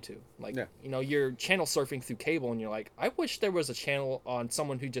on YouTube. Like, you know, you're channel surfing through cable and you're like, I wish there was a channel on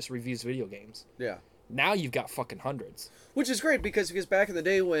someone who just reviews video games. Yeah. Now you've got fucking hundreds. Which is great because back in the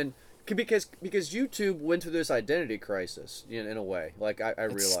day when because YouTube went through this identity crisis in a way. Like I It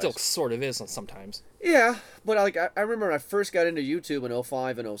realized. still sort of is sometimes. Yeah, but like I remember when I first got into YouTube in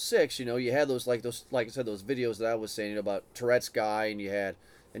 05 and 06, you know, you had those like I said, those videos that I was saying about Tourette's guy and you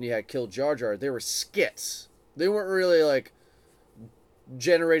had Kill Jar Jar. They were skits. They weren't really like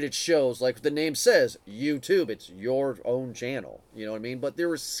generated shows like the name says, YouTube. It's your own channel. You know what I mean? But they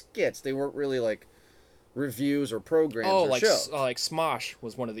were skits. They weren't really like reviews or programs or shows. Like Smosh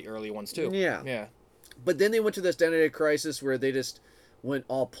was one of the early ones too. Yeah. But then they went to this identity crisis where they just went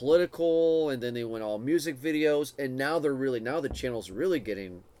all political and then they went all music videos and now the channel's really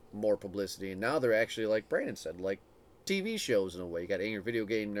getting more publicity and now they're actually, like Brandon said, like TV shows in a way. You got Angry Video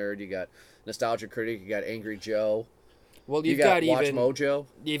Game Nerd, you got Nostalgia Critic, you got Angry Joe. Well, you got Watch Mojo.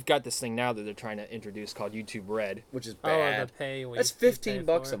 You've got this thing now that they're trying to introduce called YouTube Red, which is Oh, bad. the pay. That's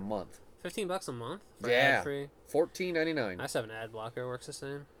 $15 a month. $15 a month? For Yeah. ad-free? $14.99. I just have an ad blocker. It works the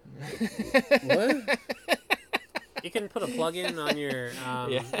same. What? You can put a plugin on your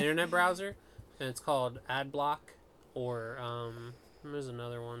internet browser, and it's called AdBlock, or there's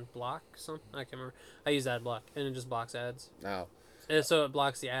another one, Block something. I can't remember. I use AdBlock, and it just blocks ads. No. And so it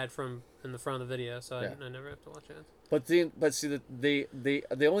blocks the ad from in the front of the video, so Yeah. I never have to watch ads. But see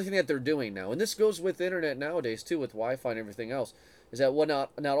the only thing that they're doing now, and this goes with internet nowadays too, with Wi-Fi and everything else, is that what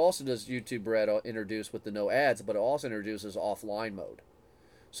not also does YouTube Red introduce with the no ads, but it also introduces offline mode.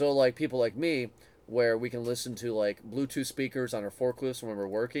 So like people like me, where we can listen to like Bluetooth speakers on our forklifts when we're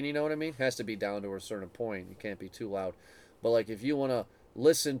working, you know what I mean? Has to be down to a certain point. You can't be too loud. But like if you want to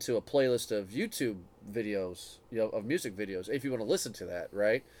listen to a playlist of YouTube videos, of music videos, if you want to listen to that,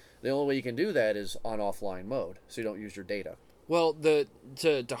 right? The only way you can do that is on offline mode, so you don't use your data. Well,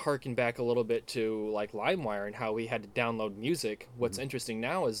 to harken back a little bit to like LimeWire and how we had to download music. What's interesting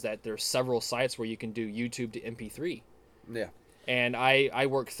now is that there's several sites where you can do YouTube to MP3. Yeah. And I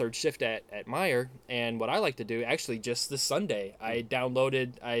work third shift at Meyer, and what I like to do, actually just this Sunday, I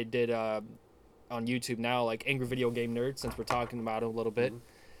did on YouTube now, like Angry Video Game Nerd, since we're talking about it a little bit.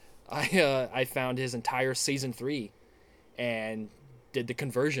 I found his entire season 3 and did the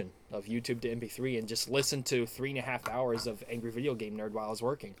conversion of YouTube to MP3 and just listened to 3.5 hours of Angry Video Game Nerd while I was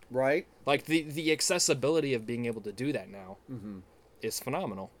working. Right? Like the accessibility of being able to do that now is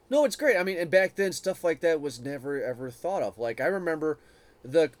phenomenal. No, it's great. I mean, and back then stuff like that was never ever thought of. Like I remember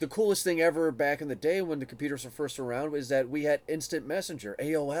the coolest thing ever back in the day when the computers were first around was that we had instant messenger,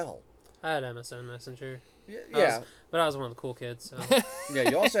 AOL. I had MSN Messenger. Yeah. But I was one of the cool kids, so. Yeah,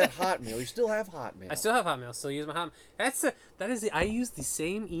 you also had Hotmail. You still have Hotmail. I still have Hotmail. Still use my Hotmail. I used the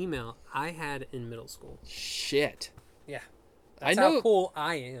same email I had in middle school. Shit. Yeah. I That's know- how cool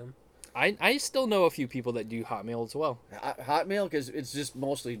I am. I still know a few people that do Hotmail as well. Hotmail, because it's just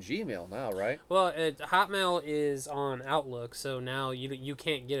mostly Gmail now, right? Well, Hotmail is on Outlook, so now you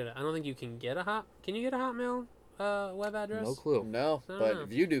can't get it. I don't think you can get Can you get a Hotmail web address? No clue. No, I don't but know.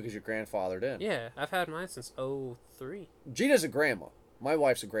 if you do, because you're grandfathered in. Yeah, I've had mine since '03. Gina's a grandma. My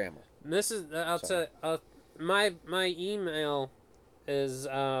wife's a grandma. This is my email is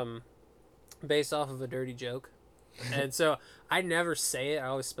based off of a dirty joke, and so I never say it. I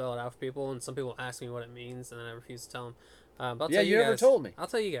always spell it out for people, and some people ask me what it means, and then I refuse to tell them. But I'll Yeah, tell you never guys. told me. I'll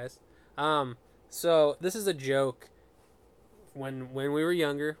tell you guys. So this is a joke. When we were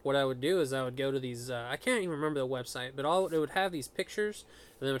younger, what I would do is I would go to these. I can't even remember the website, but it would have these pictures,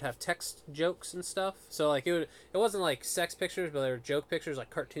 and they would have text jokes and stuff. So like it wasn't like sex pictures, but they were joke pictures,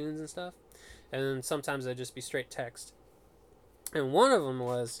 like cartoons and stuff. And then sometimes they'd just be straight text. And one of them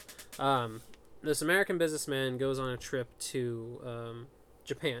was this American businessman goes on a trip to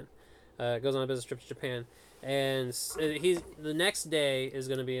Japan. Goes on a business trip to Japan. And the next day is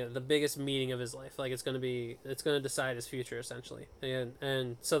going to be the biggest meeting of his life. Like it's going to decide his future essentially.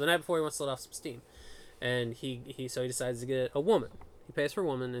 And so the night before he wants to let off some steam, and he decides to get a woman. He pays for a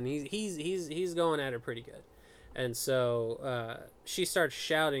woman, and he's going at her pretty good. And so she starts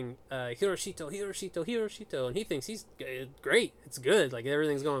shouting, Hiroshito, Hiroshito, Hiroshito, and he thinks he's great. It's good, like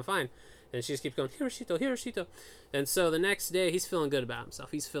everything's going fine. And she just keeps going, Hiroshito, Hiroshito. And so the next day he's feeling good about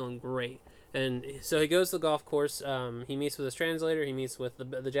himself. He's feeling great. And so he goes to the golf course. He meets with his translator. He meets with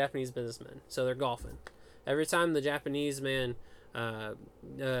the Japanese businessman. So they're golfing. Every time the Japanese man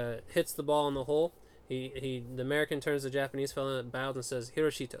hits the ball in the hole, the American turns to the Japanese fellow, bows, and says,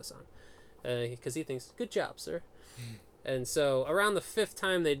 Hiroshito-san. Because he thinks, good job, sir. And so around the 5th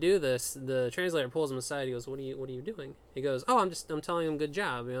time they do this, the translator pulls him aside. He goes, what are you doing? He goes, oh, I'm telling him good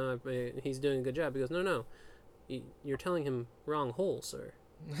job. He's doing a good job. He goes, no. You're telling him wrong hole, sir.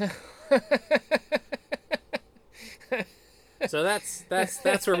 So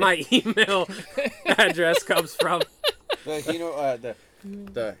that's where my email address comes from.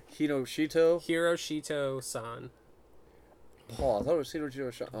 The Hinoshito. Hiroshito-san. Oh, I thought it was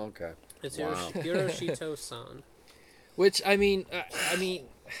Hinoshito. Okay. It's Wow. Hiroshito-san. Which I mean,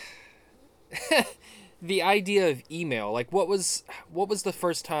 the idea of email, like what was the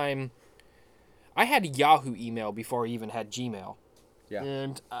first time? I had Yahoo email before I even had Gmail. Yeah.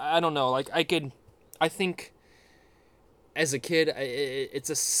 And I don't know, like I think as a kid, it's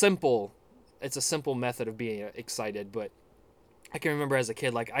a simple method of being excited, but I can remember as a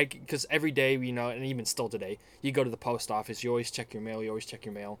kid, because every day, and even still today, you go to the post office, you always check your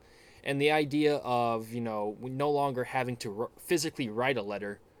mail, and the idea of, no longer having to physically write a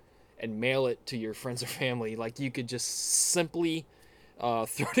letter and mail it to your friends or family, like you could just simply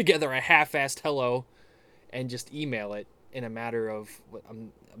throw together a half-assed hello and just email it in a matter of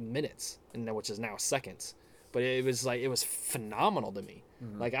minutes, which is now seconds. But it was phenomenal to me.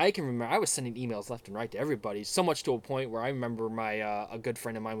 Mm-hmm. Like I can remember, I was sending emails left and right to everybody, so much to a point where I remember a good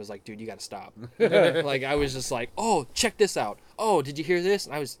friend of mine was like, "Dude, you got to stop." Like I was just like, "Oh, check this out. Oh, did you hear this?"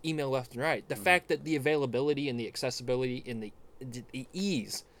 And I was email left and right. The fact that the availability and the accessibility and the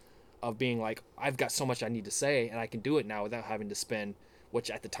ease of being like, I've got so much I need to say, and I can do it now without having to spend, which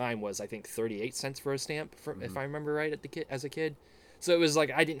at the time was I think 38 cents for a stamp, if I remember right, as a kid. So it was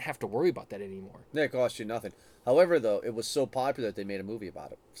like I didn't have to worry about that anymore. Yeah, it cost you nothing. However, though, it was so popular that they made a movie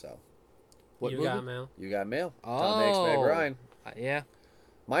about it. So, What You movie? got mail. You Got Mail. Tom Hanks, Meg Oh, Ryan. Yeah.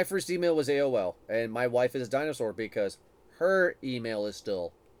 My first email was AOL, and my wife is a dinosaur because her email is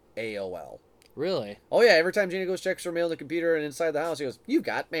still AOL. Really? Oh yeah, every time Gina goes checks her mail on the computer and inside the house, he goes, "You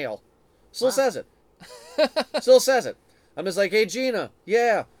got mail." Still says it. Still says it. I'm just like, "Hey Gina,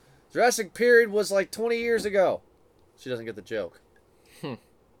 yeah, Jurassic period was like 20 years ago." She doesn't get the joke.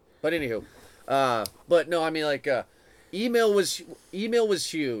 But anywho, but no, I mean like, email was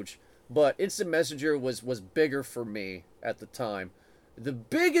huge, but instant messenger was bigger for me at the time. The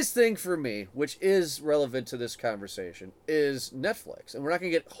biggest thing for me, which is relevant to this conversation, is Netflix. And we're not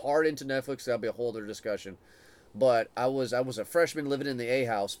going to get hard into Netflix. That'll be a whole other discussion. But I was a freshman living in the A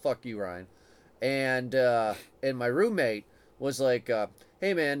house. Fuck you, Ryan. And my roommate was like,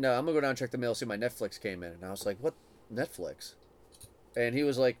 "Hey, man, I'm going to go down and check the mail, see my Netflix came in." And I was like, "What? Netflix?" And he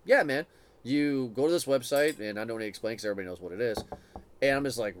was like, "Yeah, man. You go to this website." And I don't need to explain because everybody knows what it is. And I'm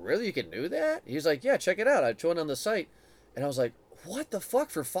just like, "Really? You can do that?" He's like, "Yeah, check it out." I joined on the site. And I was like, what the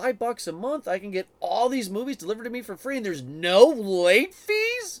fuck? For $5 a month, I can get all these movies delivered to me for free, and there's no late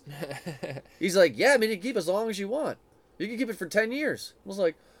fees? He's like, yeah, I mean, you can keep as long as you want. You can keep it for 10 years. I was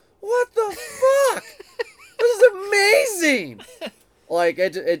like, what the fuck? This is amazing. Like,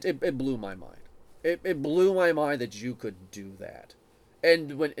 it blew my mind. It blew my mind that you could do that.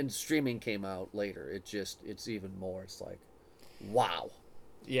 And when streaming came out later, it's even more. It's like, wow.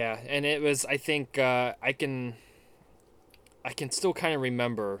 Yeah, and it was, I think, I can still kind of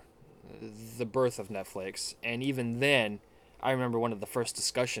remember the birth of Netflix, and even then, I remember one of the first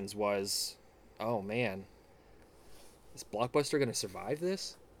discussions was, "Oh man, is Blockbuster gonna survive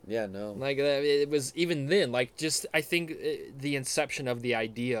this?" Yeah, no. Like it was even then, like just I think the inception of the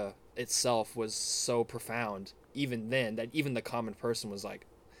idea itself was so profound. Even then, that even the common person was like,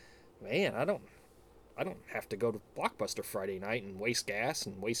 "Man, I don't have to go to Blockbuster Friday night and waste gas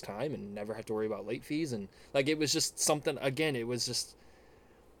and waste time and never have to worry about late fees." And like it was just something, again, it was just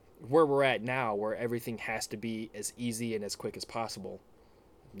where we're at now, where everything has to be as easy and as quick as possible.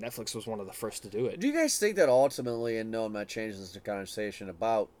 Netflix was one of the first to do it. Do you guys think that ultimately, and no, I'm not changing this to conversation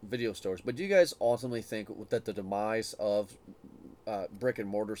about video stores, but do you guys ultimately think that the demise of brick and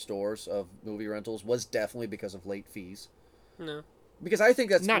mortar stores of movie rentals was definitely because of late fees? No. Because I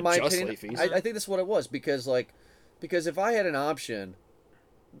think that's Not my just opinion. late fees. I think that's what it was. Because if I had an option,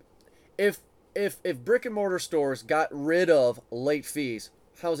 if brick and mortar stores got rid of late fees,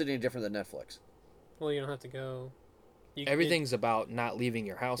 how is it any different than Netflix? Well, you don't have to go. Everything's about not leaving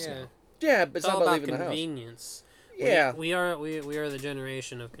your house Yeah. now. Yeah, but it's It's not all about about leaving the house. convenience. Yeah, We are the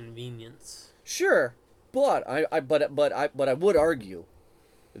generation of convenience. sure, but I would argue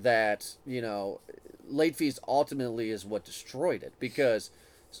that late fees ultimately is what destroyed it, because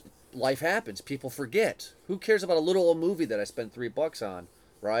life happens, people forget. Who cares about a little old movie that I spent $3 on,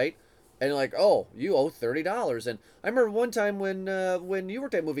 right? And like, oh, you owe $30. And I remember one time when you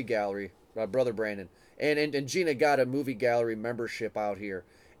worked at Movie Gallery, my brother Brandon, and Gina got a Movie Gallery membership out here,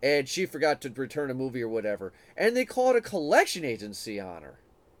 and she forgot to return a movie or whatever, and they called a collection agency on her.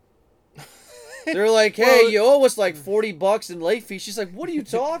 They're like, "Hey, you owe us like $40 in late fees." She's like, "What are you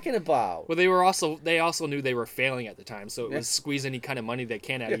talking about?" Well, they also knew they were failing at the time, so it was squeeze any kind of money they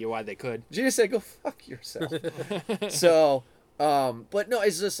can out of you while they could. Gina said, "Go fuck yourself." So, but no,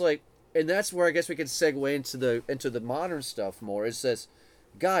 it's just like, and that's where I guess we can segue into the modern stuff more. It says,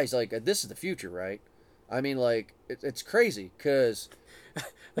 guys, like, this is the future, right? I mean, like, it's crazy, because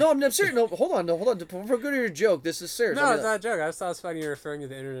no, I'm serious. No, hold on. Before I go to your joke, this is serious. No, I mean, it's not a joke. I just thought it was funny you're referring to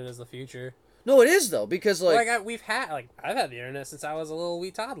the internet as the future. no, it is though, because like, I've had the internet since I was a little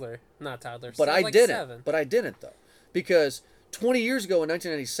wee toddler. Not toddler, but still I like didn't. 7. But I didn't though, because 20 years ago in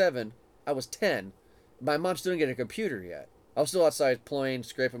 1997, I was 10. My mom still didn't get a computer yet. I was still outside playing,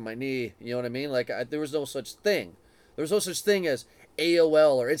 scraping my knee. You know what I mean? Like, there was no such thing. There was no such thing as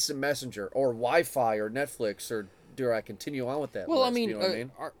AOL or Instant Messenger or Wi-Fi or Netflix, or do I continue on with that? Well, list, I mean, you know what I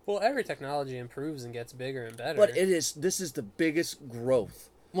mean? Well, every technology improves and gets bigger and better. But this is the biggest growth.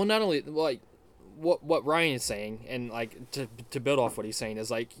 Well, not only like what Ryan is saying, and like to build off what he's saying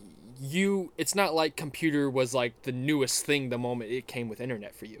is like it's not like computer was like the newest thing the moment it came with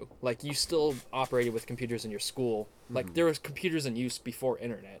internet for you. Like you still operated with computers in your school. Like there was computers in use before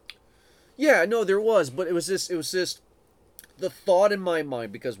internet. Yeah, no, there was, but it was just the thought in my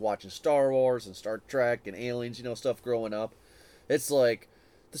mind, because watching Star Wars and Star Trek and Aliens, stuff growing up, it's like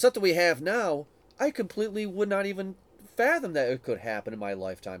the stuff that we have now, I completely would not even fathom that it could happen in my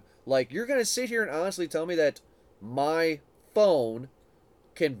lifetime. Like, you're gonna sit here and honestly tell me that my phone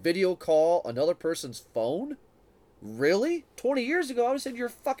can video call another person's phone? Really? 20 years ago, I would have said you're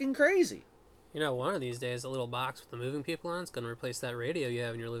fucking crazy. You know, one of these days, a little box with the moving people on is going to replace that radio you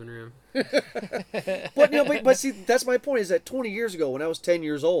have in your living room. But see, that's my point, is that 20 years ago, when I was 10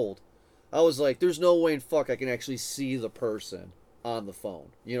 years old, I was like, there's no way in fuck I can actually see the person on the phone,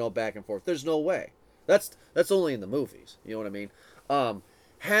 back and forth. There's no way. That's only in the movies, you know what I mean?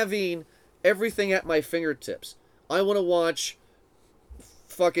 Having everything at my fingertips. I want to watch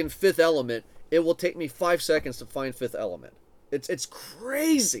fucking Fifth Element. It will take me 5 seconds to find Fifth Element. It's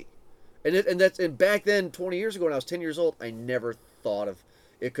crazy. And back then, 20 years ago, when I was 10 years old, I never thought of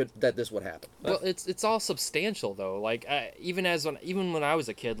that this would happen. Well, it's all substantial though. Like even when I was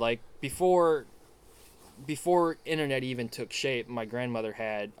a kid, like before internet even took shape, my grandmother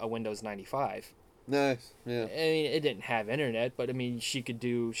had a Windows 95. Nice, yeah. I mean, it didn't have internet, but I mean, she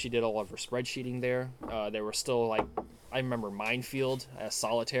did all of her spreadsheeting there. There were still, like, I remember Minefield,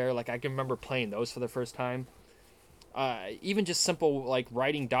 Solitaire. Like, I can remember playing those for the first time. Even just simple, like,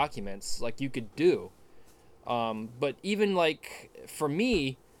 writing documents, like, you could do. But even, like, for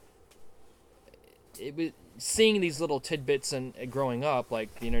me, it was seeing these little tidbits and growing up,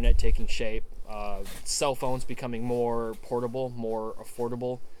 like the internet taking shape, cell phones becoming more portable, more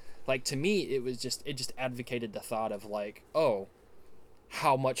affordable. Like, to me, it just advocated the thought of, like, oh,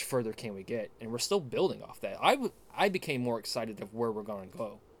 how much further can we get? And we're still building off that. I became more excited of where we're going to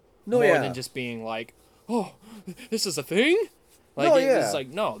go. More than just being like, oh, this is a thing? Like, was like,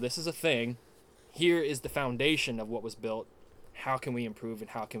 no, this is a thing. Here is the foundation of what was built. How can we improve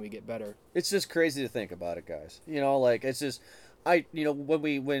and how can we get better? It's just crazy to think about it, guys. Like, it's just... when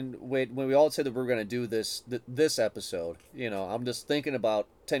we all said that we were going to do this episode, I'm just thinking about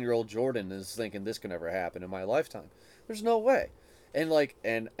 10-year-old Jordan is thinking this can never happen in my lifetime. There's no way. And like,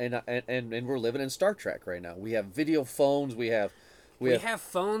 and we're living in Star Trek right now. We have video phones. We have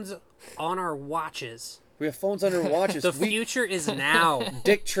phones on our watches. We have phones on our watches. The future is now.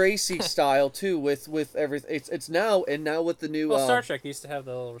 Dick Tracy style too, with everything. It's now, and now with the new. Well, Star Trek used to have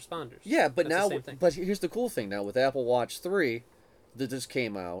the little responders. Yeah, but here's the cool thing now with Apple Watch 3 that just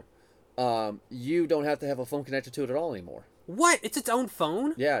came out. You don't have to have a phone connected to it at all anymore. What? It's its own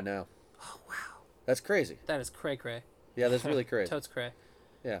phone? Yeah, now. Oh wow. That's crazy. That is cray cray. Yeah, that's really crazy. Totes cray.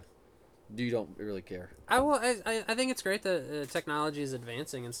 Yeah. You don't really care. I think it's great that technology is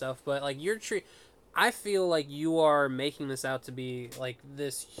advancing and stuff, but like I feel like you are making this out to be like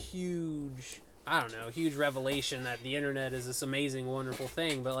this huge, huge revelation that the internet is this amazing, wonderful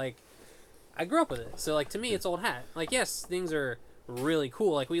thing. But like, I grew up with it, so like to me, it's old hat. Like, yes, things are really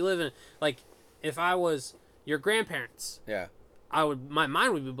cool. Like, we live in, like, if I was your grandparents, yeah, my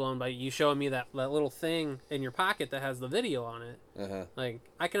mind would be blown by you showing me that little thing in your pocket that has the video on it. Uh-huh. Like,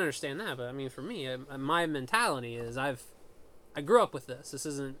 I can understand that, but I mean, for me, my mentality is I grew up with this. This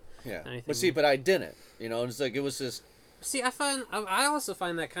isn't. Yeah, anything. But I didn't. It's like it was just. See, I also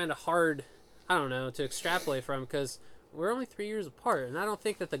find that kind of hard. I don't know, to extrapolate from, because we're only 3 years apart, and I don't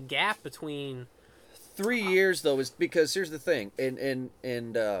think that the gap between 3 years though is because here's the thing. In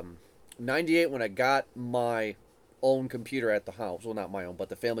 '98 when I got my own computer at the house, well, not my own, but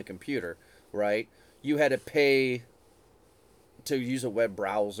the family computer, right? You had to pay to use a web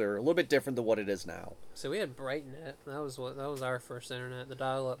browser, a little bit different than what it is now. So we had BrightNet. That was our first internet, the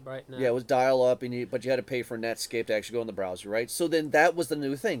dial-up BrightNet. Yeah, it was dial-up, but you had to pay for Netscape to actually go in the browser, right? So then that was the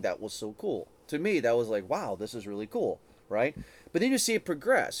new thing. That was so cool. To me, that was like, wow, this is really cool, right? But then you see it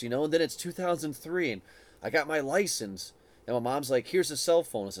progress, and then it's 2003, and I got my license, and my mom's like, here's a cell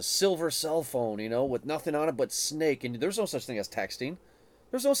phone. It's a silver cell phone, with nothing on it but Snake, and there's no such thing as texting.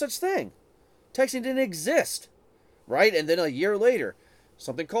 There's no such thing. Texting didn't exist. Right? And then a year later,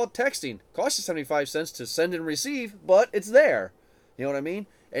 something called texting. Costs you 75 cents to send and receive, but it's there. You know what I mean?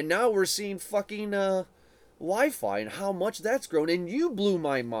 And now we're seeing fucking Wi-Fi and how much that's grown. And you blew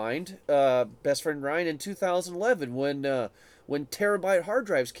my mind, best friend Ryan, in 2011 when terabyte hard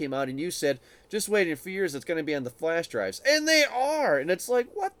drives came out and you said, just wait in a few years, it's going to be on the flash drives. And they are! And it's like,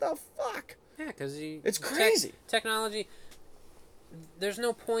 what the fuck? Yeah, because it's crazy. Technology, there's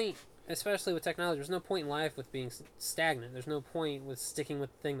no point... Especially with technology, there's no point in life with being stagnant. There's no point with sticking with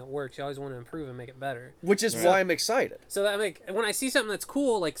the thing that works. You always want to improve and make it better. Which is why I'm excited. So that when I see something that's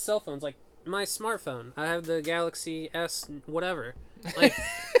cool, like cell phones, like my smartphone, I have the Galaxy S whatever. Like,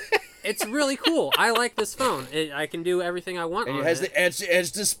 it's really cool. I like this phone. I can do everything I want. And it has the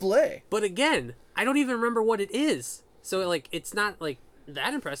edge display. But again, I don't even remember what it is. So like, it's not like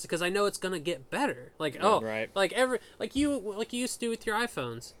that impressive because I know it's gonna get better. Like right. like you used to do with your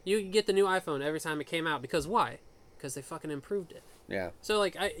iPhones. You get the new iPhone every time it came out because why? because they fucking improved it. Yeah. So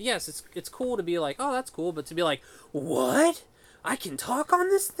like, yes, it's cool to be like, oh, that's cool, but to be like, what? I can talk on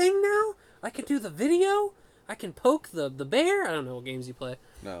this thing now? I can do the video? I can poke the bear? I don't know what games you play.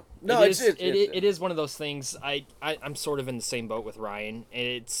 No. It is one of those things. I'm sort of in the same boat with Ryan.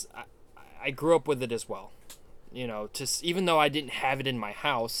 I grew up with it as well. You know, just even though I didn't have it in my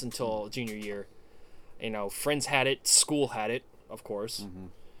house until junior year, you know, friends had it, school had it, of course.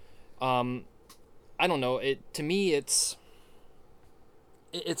 I don't know. To me, it's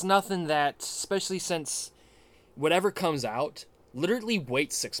nothing that, especially since whatever comes out, literally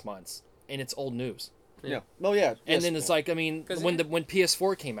wait 6 months and it's old news. Yeah. Oh yeah. And then it's like, I mean, when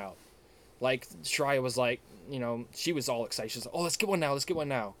PS4 came out, like Shreya was like, you know, she was all excited. She's like, "Oh, let's get one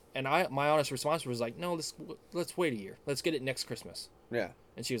now." And my honest response was like, "No, let's wait a year. Let's get it next Christmas." Yeah.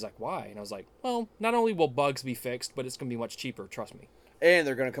 And she was like, "Why?" And I was like, "Well, not only will bugs be fixed, but it's gonna be much cheaper. Trust me." And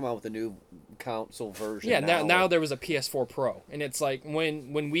they're gonna come out with a new console version. Yeah. Now there was a PS4 Pro, and it's like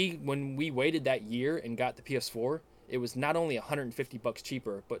when we waited that year and got the PS4, it was not only $150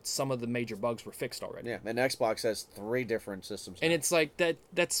 cheaper, but some of the major bugs were fixed already. Yeah. And Xbox has 3 different systems. And now. it's like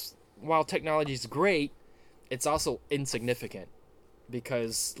that's while technology is great, it's also insignificant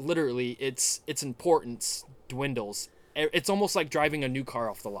because literally its importance dwindles. It's almost like driving a new car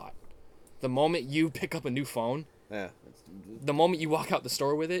off the lot. The moment you pick up a new phone, Yeah. the moment you walk out the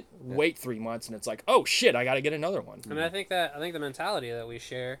store with it, wait 3 months and it's like, oh shit, I got to get another one. I mean, I think the mentality that we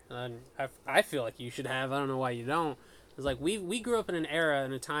share, and I feel like you should have. I don't know why you don't. Is like we grew up in an era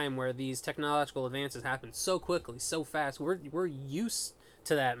and a time where these technological advances happen so quickly, so fast. We're used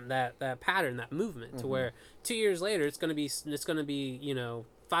to that pattern, that movement, to where 2 years later it's gonna be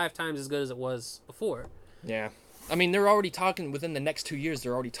 5 times as good as it was before. Yeah. I mean, they're already talking within the next 2 years.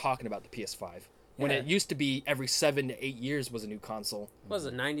 They're already talking about the PS5. When Yeah. it used to be every 7 to 8 years was a new console. What was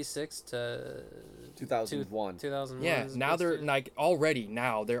it 96 to 2001. 2001? Yeah, now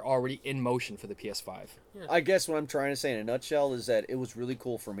they're already in motion for the PS5. I guess what I'm trying to say in a nutshell is that it was really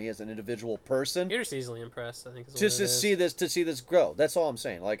cool for me as an individual person. You're just easily impressed, I think. Is Just what to it is. see this grow. That's all I'm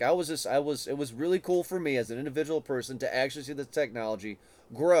saying. Like it was really cool for me as an individual person to actually see this technology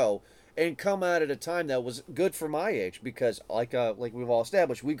grow and come out at a time that was good for my age because like we've all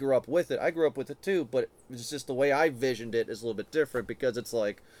established, we grew up with it. I grew up with it too, but it's just the way I visioned it is a little bit different because it's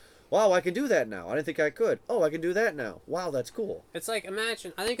like, wow, I can do that now. I didn't think I could. Oh, I can do that now. Wow, that's cool. It's like,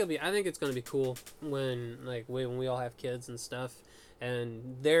 imagine. I think it's gonna be cool when we all have kids and stuff,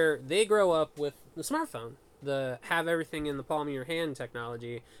 and they grow up with the smartphone, the have everything in the palm of your hand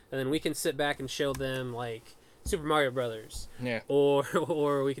technology, and then we can sit back and show them like Super Mario Brothers, Yeah.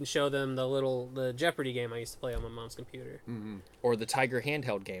 or we can show them the Jeopardy game I used to play on my mom's computer. Or the Tiger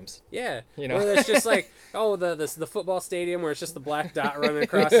handheld games. Yeah, You know? or it's just like the football stadium where it's just the black dot running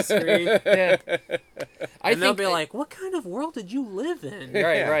across the screen. Yeah. And they'll be like, "What kind of world did you live in?"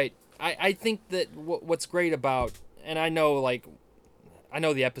 Right. I think that what's great about, and I know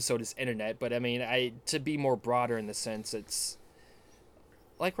the episode is internet, but I mean, to be more broader in the sense, it's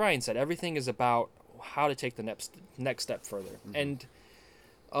like Ryan said, everything is about how to take the next step further. And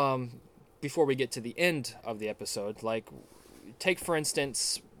before we get to the end of the episode, like take for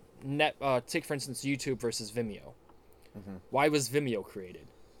instance YouTube versus Vimeo. Why was Vimeo created?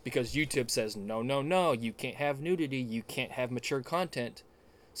 Because YouTube says no, you can't have nudity, you can't have mature content.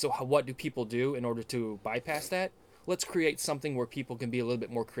 So what do people do in order to bypass that? Let's create something where people can be a little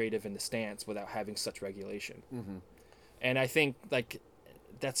bit more creative in the stance without having such regulation. And I think like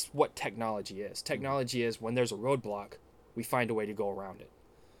that's what technology is. Technology is when there's a roadblock, we find a way to go around it.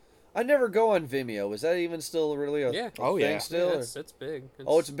 I never go on Vimeo. Is that even still really a thing yeah. still? Yeah, it's big.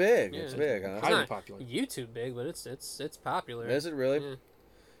 It's big. yeah, It's big, huh? It's Highly not popular. YouTube big, but it's popular. Is it really?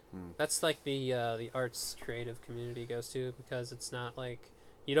 Yeah. That's like the arts creative community goes to, because it's not like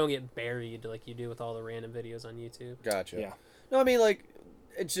you don't get buried like you do with all the random videos on YouTube. Gotcha. Yeah. No, I mean like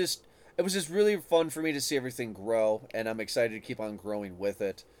it was just really fun for me to see everything grow, and I'm excited to keep on growing with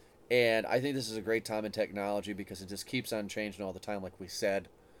it. And I think this is a great time in technology because it just keeps on changing all the time, like we said.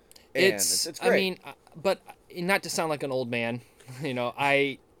 And it's great. I mean, but not to sound like an old man,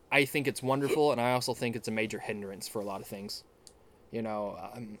 I think it's wonderful, and I also think it's a major hindrance for a lot of things.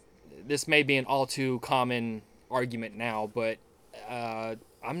 This may be an all too common argument now, but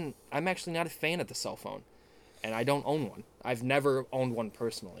I'm actually not a fan of the cell phone, and I don't own one. I've never owned one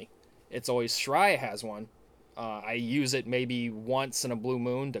personally. It's always Shreya has one. I use it maybe once in a blue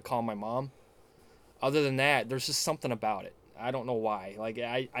moon to call my mom. Other than that, there's just something about it. I don't know why. Like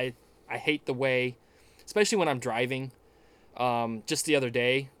I hate the way, especially when I'm driving. Just the other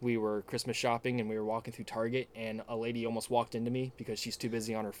day, we were Christmas shopping and we were walking through Target, and a lady almost walked into me because she's too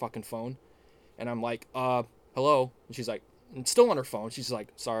busy on her fucking phone. And I'm like, hello? And she's like, and still on her phone. She's like,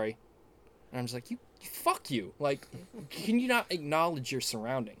 sorry. And I'm just like, you fuck you. Like, can you not acknowledge your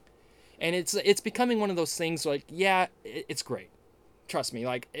surrounding? And it's becoming one of those things like, yeah, it's great. Trust me.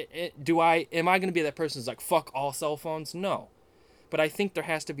 Like, am I going to be that person who's like, fuck all cell phones? No. But I think there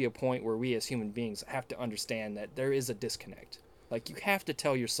has to be a point where we as human beings have to understand that there is a disconnect. Like, you have to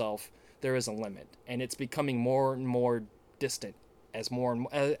tell yourself there is a limit, and it's becoming more and more distant as more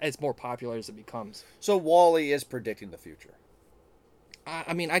popular as it becomes. So Wall-E is predicting the future.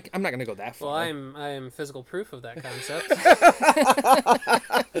 I mean, I'm not going to go that far. Well, I am physical proof of that concept.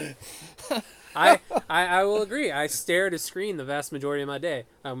 I will agree. I stare at a screen the vast majority of my day.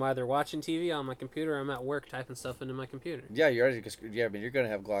 I'm either watching TV on my computer or I'm at work typing stuff into my computer. Yeah, you're already. Yeah, I mean, you're gonna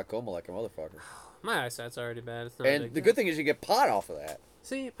have glaucoma like a motherfucker. My eyesight's already bad. It's not And the good thing is you get pot off of that.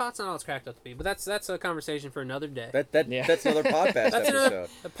 See, pot's not all it's cracked up to be, but that's a conversation for another day. Yeah. That's another podcast That's episode.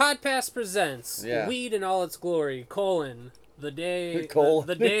 the podcast presents weed in all its glory. The day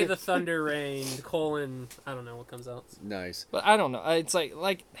the day the thunder rained. I don't know what comes out. Nice. But I don't know. It's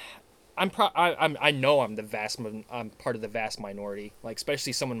like I know I'm part of the vast minority. Like,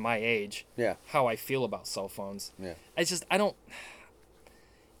 especially someone my age. Yeah. How I feel about cell phones. Yeah. I don't.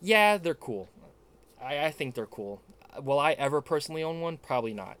 Yeah, they're cool. I think they're cool. Will I ever personally own one?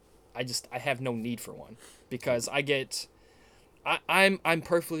 Probably not. I have no need for one because I'm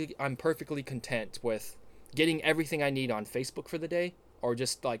perfectly content with getting everything I need on Facebook for the day, or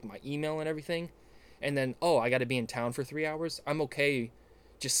just like my email and everything, and then I got to be in town for 3 hours. I'm okay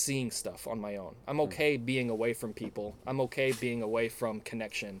just seeing stuff on my own. I'm okay being away from people. I'm okay being away from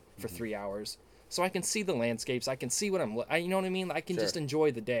connection for 3 hours, so I can see the landscapes. I can see what you know what I mean. I can just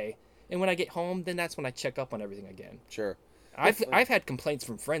enjoy the day. And when I get home, then that's when I check up on everything again. Sure. I've had complaints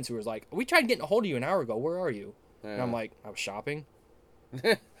from friends who was like, "We tried getting a hold of you an hour ago. Where are you?" And I'm like, "I was shopping."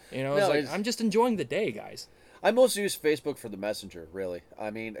 I'm just enjoying the day, guys. I mostly use Facebook for the messenger, really.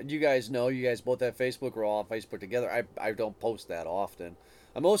 I mean, you guys both have Facebook. We're all on Facebook together. I don't post that often.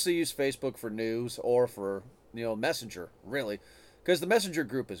 I mostly use Facebook for news or for, Messenger, really. Because the Messenger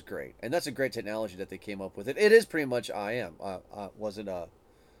group is great. And that's a great technology that they came up with. It is pretty much AIM.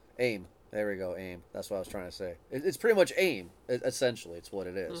 AIM. There we go, AIM. That's what I was trying to say. It's pretty much AIM, essentially. It's what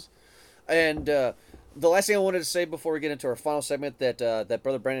it is. And the last thing I wanted to say before we get into our final segment that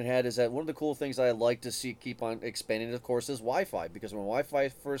Brother Brandon had is that one of the cool things I like to see keep on expanding, of course, is Wi-Fi. Because when Wi-Fi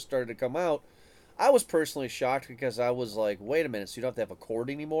first started to come out, I was personally shocked because I was like, wait a minute, so you don't have to have a cord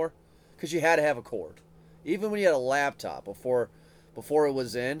anymore? Because you had to have a cord. Even when you had a laptop before it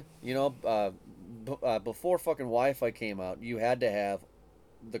was in, before fucking Wi-Fi came out, you had to have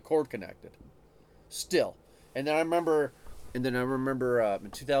the cord connected still. And then I remember in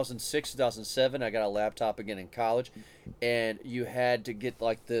 2006, 2007, I got a laptop again in college, and you had to get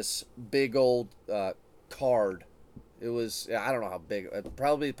like this big old card. It was, I don't know how big,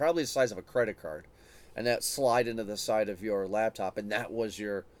 probably the size of a credit card, and that slide into the side of your laptop, and that was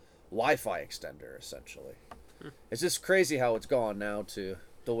your Wi-Fi extender essentially. It's just crazy how it's gone now to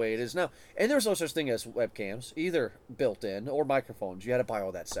the way it is now. And there's no such thing as webcams, either built in or microphones. You had to buy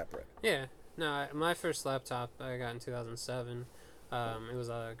all that separate. Yeah. No, my first laptop I got in 2007. It was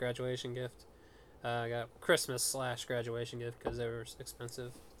a graduation gift. I got Christmas/graduation gift because they were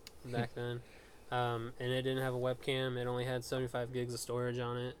expensive back then. And it didn't have a webcam. It only had 75 gigs of storage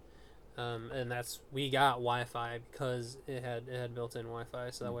on it. And we got Wi-Fi because it had built-in Wi-Fi,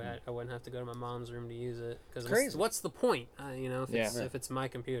 so that way I wouldn't have to go to my mom's room to use it. Because what's the point? If it's my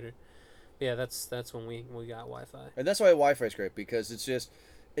computer. Yeah, that's when we got Wi-Fi. And that's why Wi-Fi is great, because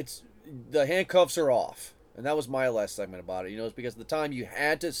it's the handcuffs are off, and that was my last segment about it. It's because at the time you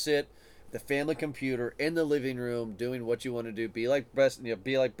had to sit at the family computer in the living room doing what you want to do, be like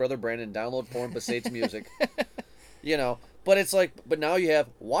Brother Brandon, download porn, Basade's music, But it's like, now you have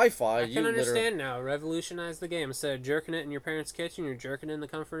Wi-Fi. I can understand now. Revolutionize the game. Instead of jerking it in your parents' kitchen, you're jerking it in the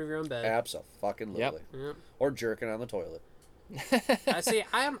comfort of your own bed. Absolutely. Yep. Or jerking on the toilet. I see.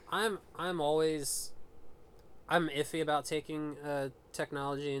 I'm iffy about taking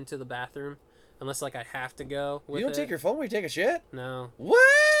technology into the bathroom, unless I have to go with it. You don't take your phone when you take a shit? No. What?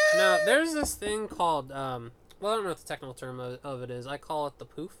 No. There's this thing called I don't know what the technical term of it is. I call it the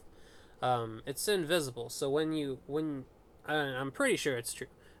poof. It's invisible. So I'm pretty sure it's true.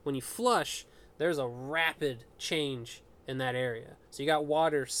 When you flush, there's a rapid change in that area. So you got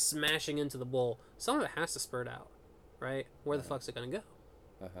water smashing into the bowl. Some of it has to spurt out, right? Where the fuck's it gonna go?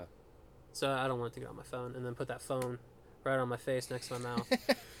 So I don't want it to get on my phone and then put that phone right on my face next to my mouth.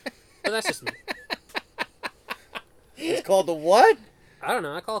 But that's just me. It's called the what? I don't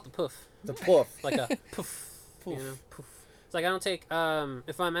know. I call it the poof. The poof. Like a poof. Poof. Poof. It's like I don't take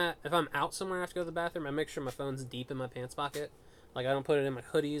if I'm out somewhere and I have to go to the bathroom, I make sure my phone's deep in my pants pocket. Like I don't put it in my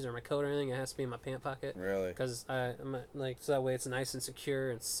hoodies or my coat or anything. It has to be in my pant pocket. Really? Because like so that way it's nice and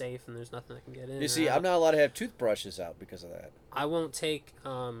secure and safe and there's nothing that can get in. You see, I'm not allowed to have toothbrushes out because of that. I won't take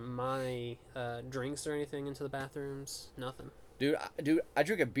my drinks or anything into the bathrooms. Nothing. Dude, I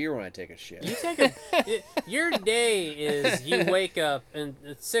drink a beer when I take a shit. You take your day is you wake up and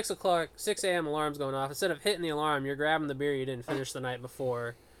it's 6 a.m. alarm's going off. Instead of hitting the alarm, you're grabbing the beer you didn't finish the night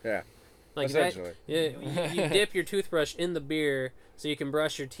before. Yeah. Like Essentially. you dip your toothbrush in the beer so you can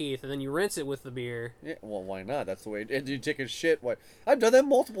brush your teeth, and then you rinse it with the beer. Yeah, well, why not? That's the way. And you take a shit. What? I've done that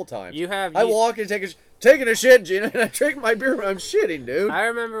multiple times. I You- walk and taking a shit, Gina, and I drink my beer when I'm shitting, dude. I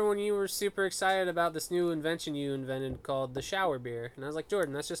remember when you were super excited about this new invention you invented called the shower beer, and I was like,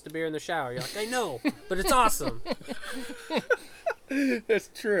 Jordan, that's just a beer in the shower. You're like, I know, but it's awesome. That's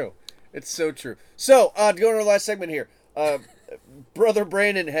true. It's so true. So, to go to our last segment here. Brother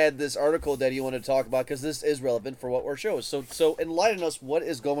Brandon had this article that he wanted to talk about because this is relevant for what our show is. So enlighten us. What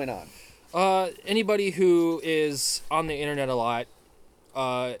is going on? Anybody who is on the internet a lot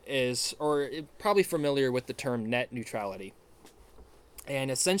is probably familiar with the term net neutrality.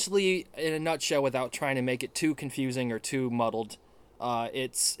 And essentially, in a nutshell, without trying to make it too confusing or too muddled,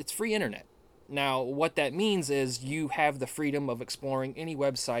 it's free internet. Now, what that means is you have the freedom of exploring any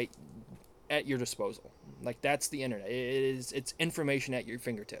website at your disposal. Like, that's the internet. It's information at your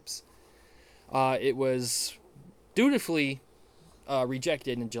fingertips. It was dutifully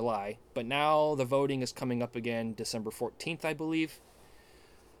rejected in July, but now the voting is coming up again December 14th, I believe.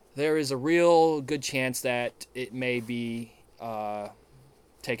 There is a real good chance that it may be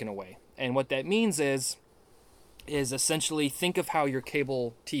taken away. And what that means is essentially think of how your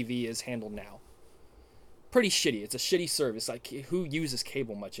cable TV is handled now. Pretty shitty. It's a shitty service. Like, who uses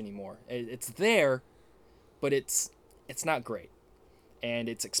cable much anymore? It's there, but it's not great. And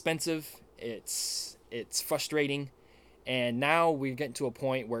it's expensive. It's frustrating. And now we're getting to a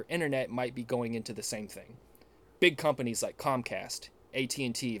point where internet might be going into the same thing. Big companies like Comcast,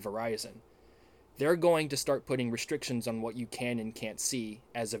 AT&T, Verizon, they're going to start putting restrictions on what you can and can't see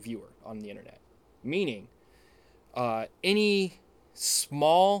as a viewer on the internet. Meaning, any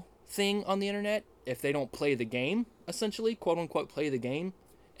small thing on the internet, if they don't play the game, essentially, quote unquote, play the game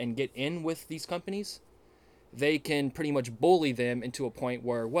and get in with these companies, they can pretty much bully them into a point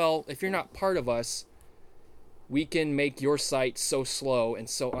where, well, if you're not part of us, we can make your site so slow and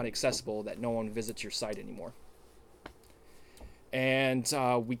so inaccessible that no one visits your site anymore. And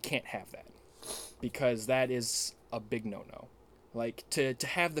we can't have that, because that is a big no-no. Like, to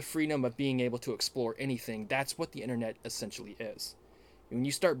have the freedom of being able to explore anything, that's what the internet essentially is. When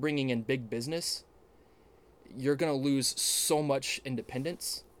you start bringing in big business, you're going to lose so much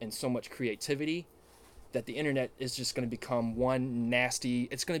independence and so much creativity that the internet is just going to become one nasty,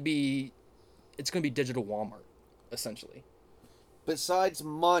 it's going to be digital Walmart, essentially. Besides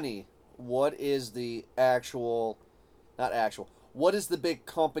money, what is the what is the big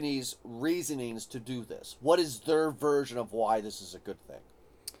company's reasonings to do this? What is their version of why this is a good thing?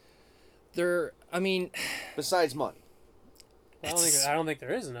 Besides money. I don't think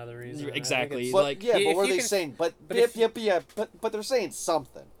there is another reason. Exactly. But, like, yeah, but if what are you they can- saying? But they're saying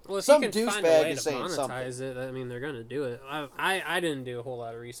something. Well, if Some you can find a douchebag way is to saying monetize something. it, I mean, they're gonna do it. I didn't do a whole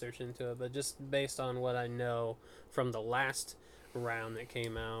lot of research into it, but just based on what I know from the last round that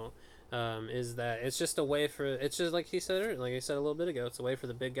came out, is that it's just a way for, it's just like he said earlier, like I said a little bit ago, it's a way for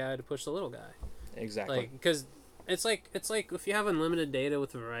the big guy to push the little guy. exactly. Like, because it's like if you have unlimited data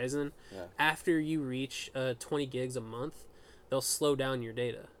with Verizon, Yeah. after you reach 20 gigs a month, they'll slow down your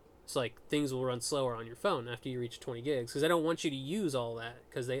data. It's like things will run slower on your phone after you reach 20 gigs because they don't want you to use all that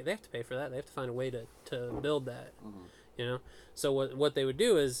because they have to pay for that. They have to find a way to build that, you know? So what they would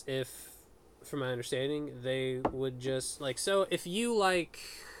do is, if, from my understanding, they would just, like, so if you like,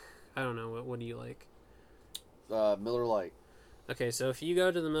 I don't know, what do you like? Miller Lite. Okay, so if you go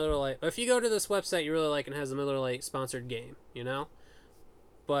to the Miller Lite, if you go to this website you really like and has a Miller Lite sponsored game, you know?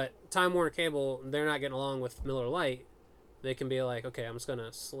 But Time Warner Cable, they're not getting along with Miller Lite. They can be like, okay, I'm just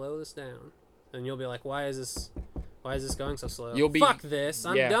gonna slow this down, and you'll be like, why is this going so slow? Fuck this!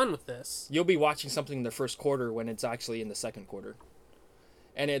 I'm done with this. You'll be watching something in the first quarter when it's actually in the second quarter,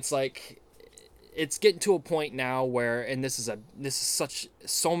 and it's like, it's getting to a point now where, and this is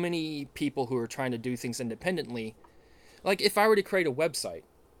so many people who are trying to do things independently. Like, if I were to create a website,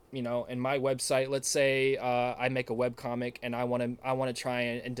 you know, and my website, let's say I make a webcomic and I want to try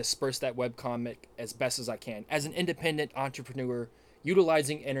and disperse that webcomic as best as I can as an independent entrepreneur,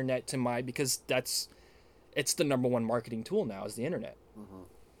 utilizing internet because it's the number one marketing tool now is the internet.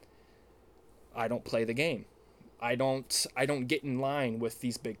 I don't play the game. I don't get in line with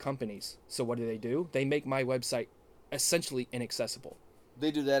these big companies. So what do? They make my website essentially inaccessible.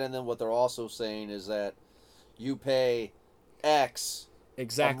 They do that, and then what they're also saying is that you pay X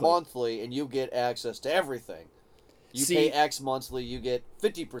Exactly. monthly, and you get access to everything. You See, pay X monthly, you get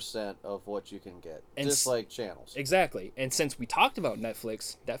 50% of what you can get, And just like channels. Exactly. And since we talked about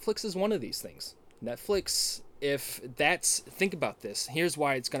Netflix, Netflix is one of these things. Netflix, think about this. Here's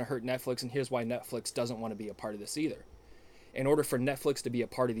why it's going to hurt Netflix, and here's why Netflix doesn't want to be a part of this either. In order for Netflix to be a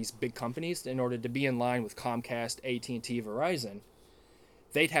part of these big companies, in order to be in line with Comcast, AT&T, Verizon,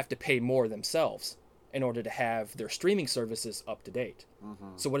 they'd have to pay more themselves in order to have their streaming services up to date.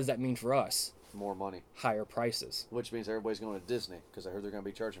 Mm-hmm. So what does that mean for us? More money. Higher prices. Which means everybody's going to Disney, because I heard they're going to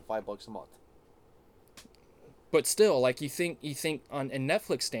be charging $5 a month. But still, like you think on in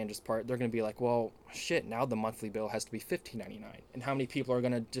Netflix standards part, they're gonna be like, well, shit, now the monthly bill has to be $15.99, and how many people are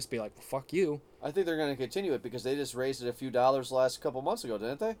gonna just be like, well, fuck you? I think they're going to continue it because they just raised it a few dollars last couple months ago,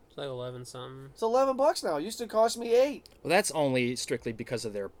 didn't they? It's like 11 something. It's $11 now. It used to cost me $8. Well, that's only strictly because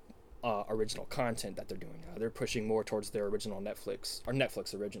of their original content that they're doing now. They're pushing more towards their original Netflix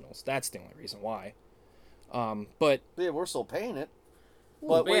originals. That's the only reason why. But Yeah, we're still paying it.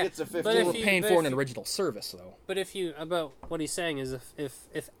 But yeah, wait, it's a but 15. if we're you- paying but for if an you- original service, though. But about what he's saying is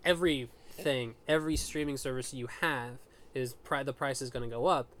if everything, every streaming service you have is the price is going to go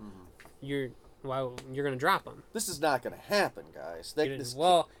up, you're going to drop them. This is not going to happen, guys.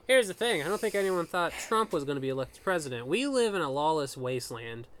 Well, here's the thing. I don't think anyone thought Trump was going to be elected president. We live in a lawless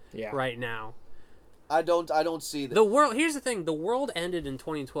wasteland right now. I don't see that. The world. Here's the thing. The world ended in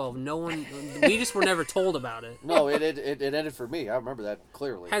 2012. No one. We just were never told about it. No, it ended for me. I remember that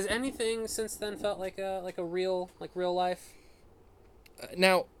clearly. Has anything since then felt like a real life?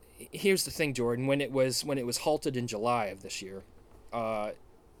 Now, here's the thing, Jordan. When it was halted in July of this year,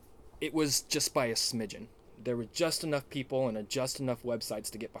 it was just by a smidgen. There were just enough people and just enough websites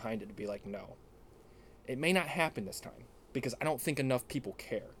to get behind it to be like, no. It may not happen this time because I don't think enough people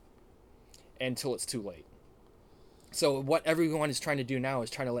care until it's too late. So what everyone is trying to do now is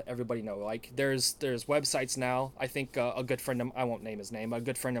trying to let everybody know. Like there's websites now. I think a good friend of I won't name his name. A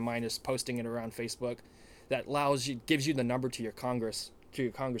good friend of mine is posting it around Facebook that gives you the number to your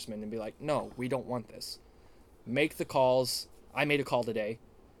congressman and be like, no, we don't want this. Make the calls. I made a call today.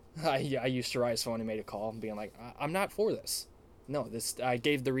 I used Shariah's phone and made a call, being like, I'm not for this. No, I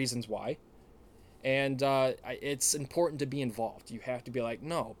gave the reasons why, and it's important to be involved. You have to be like,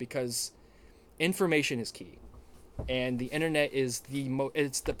 no, because information is key, and the internet is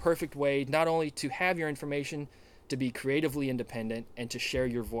it's the perfect way not only to have your information, to be creatively independent and to share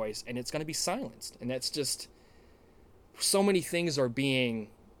your voice, and it's going to be silenced, and that's just so many things are being,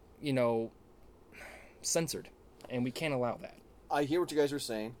 censored, and we can't allow that. I hear what you guys are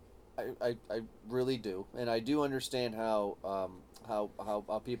saying. I really do, and I do understand how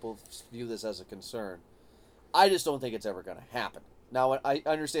people view this as a concern. I just don't think it's ever going to happen. Now, I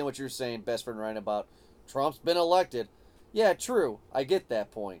understand what you're saying, best friend Ryan, about Trump's been elected. Yeah, true. I get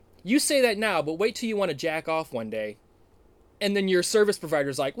that point. You say that now, but wait till you want to jack off one day, and then your service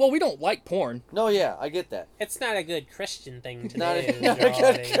provider's like, well, we don't like porn. No, yeah, I get that. It's not a good Christian thing to Not do. not a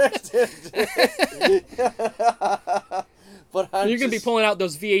good But You're going to be pulling out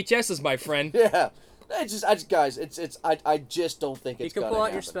those VHSs, my friend. Yeah. I just guys, I just don't think it's You gonna can pull out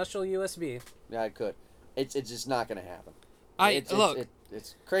happen. your special USB. Yeah, I could. It's just not gonna happen.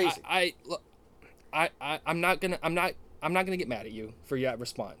 It's crazy. I'm not gonna get mad at you for that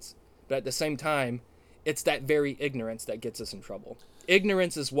response, but at the same time, it's that very ignorance that gets us in trouble.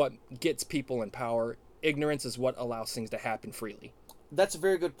 Ignorance is what gets people in power. Ignorance is what allows things to happen freely. That's a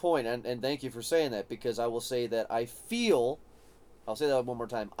very good point, and thank you for saying that, because I will say that I'll say that one more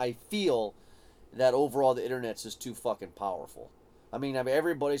time, I feel that overall the internet's just too fucking powerful. I mean,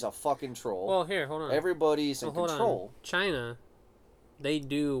 everybody's a fucking troll. Well, here, hold on. Everybody's in hold control. on. China, they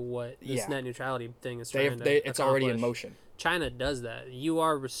do what this Yeah. net neutrality thing is trying to It's already in accomplish. motion. China does that. You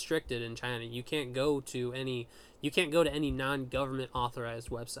are restricted in China. You can't go to any non-government authorized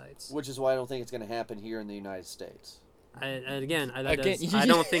websites. Which is why I don't think it's going to happen here in the United States. I Again,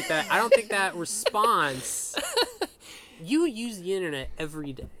 don't think that response. You use the internet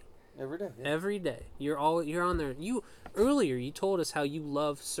every day. Every day. Yeah. Every day. You're on there. Earlier you told us how you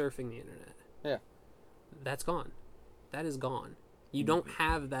love surfing the internet. Yeah. That's gone. That is gone. You don't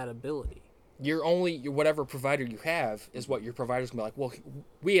have that ability. Whatever provider you have is what your provider's gonna be like. Well,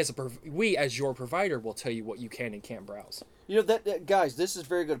 we as your provider will tell you what you can and can't browse. You know that guys, this is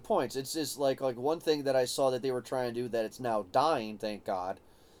very good points. It's just like one thing that I saw that they were trying to do that it's now dying, thank God,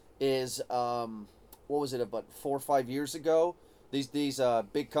 is what was it, about 4 or 5 years ago? These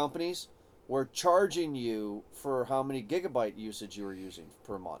big companies were charging you for how many gigabyte usage you were using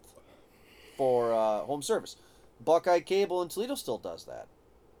per month for home service. Buckeye Cable in Toledo still does that.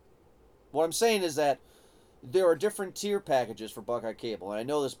 What I'm saying is that there are different tier packages for Buckeye Cable, and I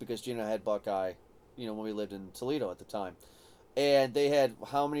know this because Gina had Buckeye, when we lived in Toledo at the time, and they had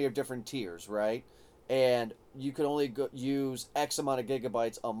how many of different tiers, right? And you could only use X amount of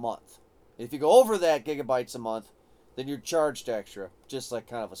gigabytes a month. If you go over that gigabytes a month, then you're charged extra, just like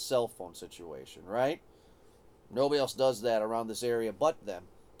kind of a cell phone situation, right? Nobody else does that around this area but them.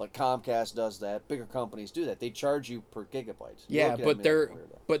 But Comcast does that. Bigger companies do that. They charge you per gigabyte. Yeah, but they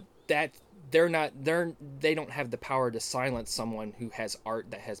don't have the power to silence someone who has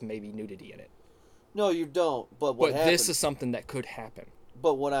art that has maybe nudity in it. No, you don't. But this is something that could happen.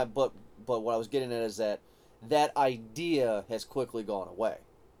 But what I was getting at is that idea has quickly gone away,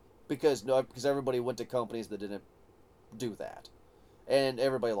 because everybody went to companies that didn't do that, and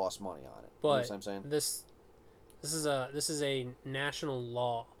everybody lost money on it. But you know what I'm saying? This is a national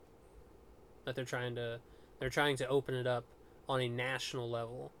law that they're trying to open it up on a national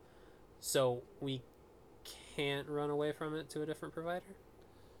level, so we can't run away from it to a different provider.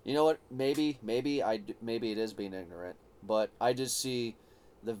 You know what? Maybe it is being ignorant, but I just see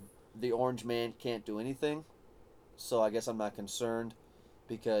the orange man can't do anything, so I guess I'm not concerned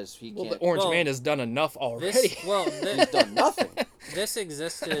because he can't. Well, the orange man has done enough already. He's done nothing. This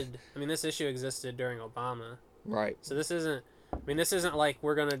existed. I mean, this issue existed during Obama. Right. So this isn't like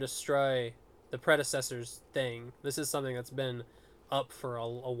we're going to destroy the predecessor's thing. This is something that's been up for a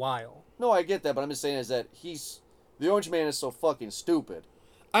while. No, I get that, but I'm just saying is that the orange man is so fucking stupid.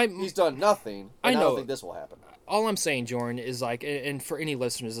 He's done nothing. And I don't think this will happen. All I'm saying, Jordan, is like, and for any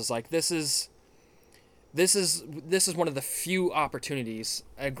listeners, is like, this is one of the few opportunities.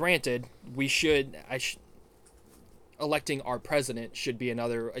 Granted, electing our president should be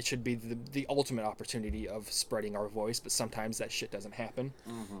the ultimate opportunity of spreading our voice, but sometimes that shit doesn't happen.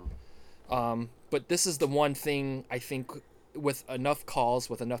 Mm-hmm. But this is the one thing I think, with enough calls,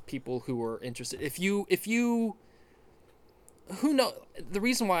 with enough people who are interested, if you who know, the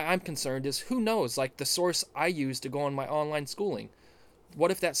reason why I'm concerned is, who knows, like the source I use to go on my online schooling,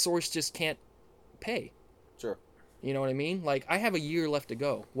 what if that source just can't pay? Sure. You know what I mean? Like, I have a year left to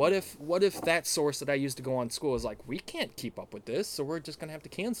go. What if that source that I used to go on school is like, we can't keep up with this, so we're just going to have to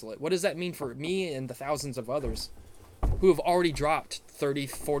cancel it? What does that mean for me and the thousands of others who have already dropped 30,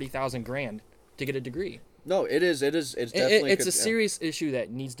 40,000 grand to get a degree? No, it is. It's definitely... It's a serious issue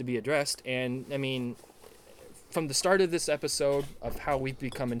that needs to be addressed. And, I mean, from the start of this episode of how we've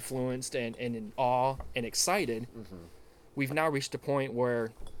become influenced and in awe and excited, we've now reached a point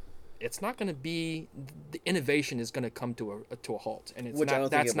where it's not going to be, the innovation is going to come to a halt, and I don't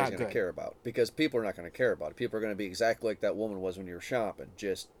think anybody's going to care about, because people are not going to care about it. People are going to be exactly like that woman was when you were shopping,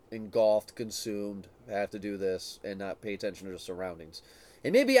 just engulfed, consumed, have to do this, and not pay attention to the surroundings.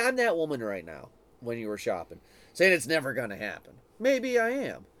 And maybe I'm that woman right now when you were shopping, saying it's never going to happen. Maybe I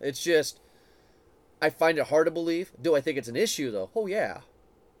am. It's just, I find it hard to believe. Do I think it's an issue though? Oh yeah,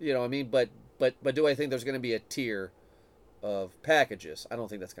 you know what I mean. But do I think there's going to be a tier of packages? I don't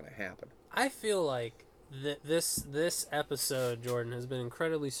think that's going to happen. I feel like this episode, Jordan, has been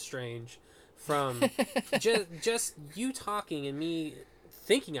incredibly strange. From just you talking and me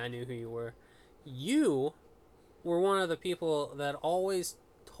thinking I knew who you were. You were one of the people that always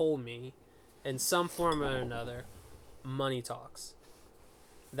told me, in some form or another, money talks.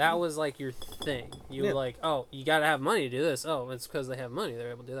 That was like your thing. You were like, oh, you got to have money to do this. Oh, it's because they have money,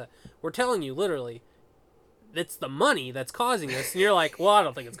 they're able to do that. We're telling you literally, it's the money that's causing this, and you're like, well, I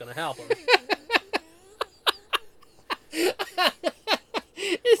don't think it's going to help them.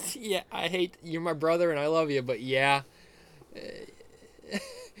 Yeah, I hate, you're my brother and I love you, but yeah,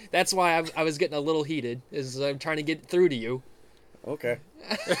 that's why I was getting a little heated, is I'm trying to get through to you. Okay.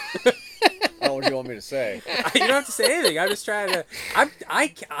 What do you want me to say? You don't have to say anything. I'm just trying to.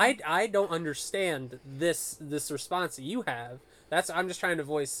 I don't understand this response that you have. I'm just trying to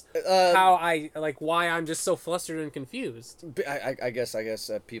voice how why I'm just so flustered and confused. I guess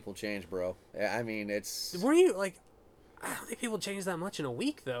people change, bro. I mean, it's. Were you like? I don't think people change that much in a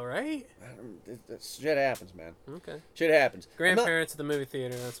week, though, right? Shit happens, man. Okay. Shit happens. Grandparents at the movie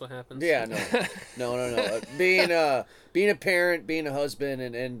theater, that's what happens. Yeah, no. Being a parent, being a husband,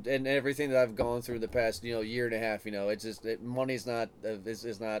 and everything that I've gone through the past, year and a half, it's just, money's not,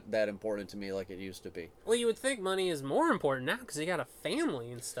 is not that important to me like it used to be. Well, you would think money is more important now because you got a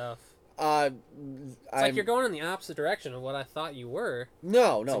family and stuff. It's like you're going in the opposite direction of what I thought you were.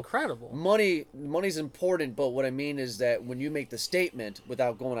 No. It's incredible. Money's important, but what I mean is that when you make the statement,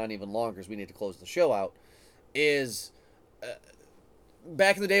 without going on even longer, because we need to close the show out, is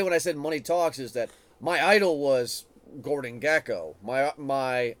back in the day when I said money talks, is that my idol was Gordon Gekko.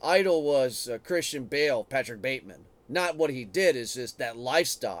 My idol was Christian Bale, Patrick Bateman. Not what he did, is just that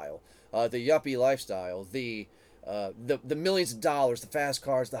lifestyle, the yuppie lifestyle, the millions of dollars, the fast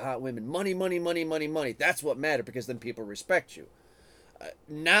cars, the hot women, money, money, money, money, money. That's what mattered, because then people respect you.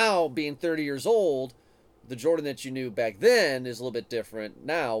 Now, being 30 years old, the Jordan that you knew back then is a little bit different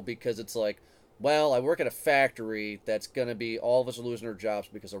now, because it's like, well, I work at a factory that's going to be, all of us are losing our jobs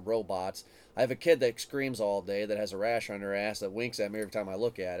because of robots. I have a kid that screams all day, that has a rash on her ass, that winks at me every time I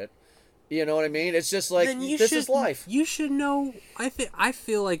look at it. You know what I mean? It's just like, this is life. You should know. I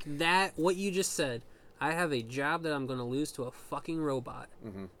feel like that, what you just said, I have a job that I'm going to lose to a fucking robot.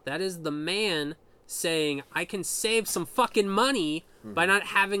 Mm-hmm. That is the man saying, I can save some fucking money by not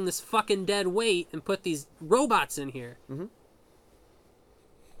having this fucking dead weight and put these robots in here. Mm-hmm.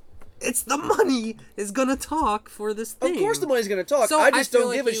 It's the money is gonna talk for this thing. Of course the money's gonna talk. So I just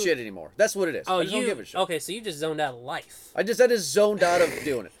don't give a shit anymore. That's what it is. I just don't give a shit. Okay, so you just zoned out of life. I just zoned out of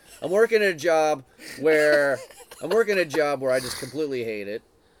doing it. I'm working a job where I just completely hate it.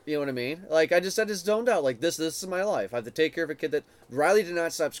 You know what I mean? Like I just zoned out. Like this is my life. I have to take care of a kid that Riley did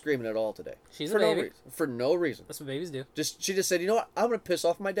not stop screaming at all today. She's a baby. For no reason. That's what babies do. She just said, you know what? I'm gonna piss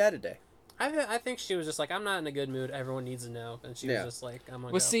off my dad today. I think she was just like, I'm not in a good mood. Everyone needs to know, and she was just like, I'm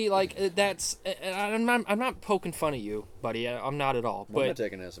gonna. Well, see, like that's. I'm not poking fun at you, buddy. I'm not at all. But I'm not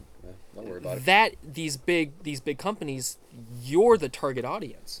taking this. Don't worry about it. That these big companies, you're the target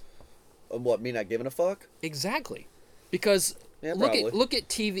audience. What, me not giving a fuck? Exactly, because look at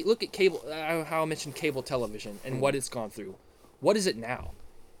TV, look at cable. How I mentioned cable television and what it's gone through. What is it now?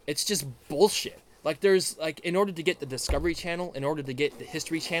 It's just bullshit. Like there's like, in order to get the Discovery Channel, in order to get the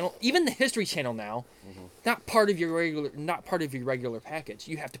History Channel, even the History Channel now, not part of your regular package.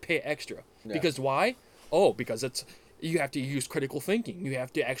 You have to pay extra. Yeah. Because why? Oh, because you have to use critical thinking. You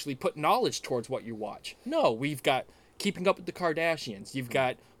have to actually put knowledge towards what you watch. No, we've got Keeping Up with the Kardashians. You've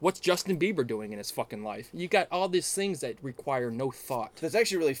got what's Justin Bieber doing in his fucking life. You got all these things that require no thought. That's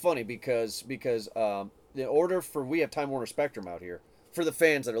actually really funny because in order for, we have Time Warner Spectrum out here for the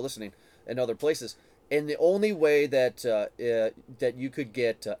fans that are listening in other places, and the only way that that you could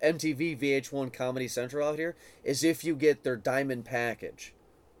get MTV, VH1, Comedy Central out here is if you get their Diamond package,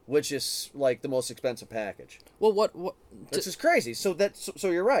 which is like the most expensive package. Well, what? This is crazy. So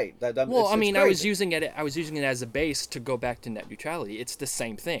you're right. Well, I mean, I was using it as a base to go back to net neutrality. It's the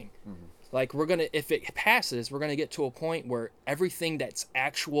same thing. Mm-hmm. Like if it passes, we're gonna get to a point where everything that's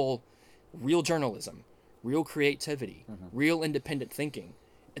actual, real journalism, real creativity, real independent thinking,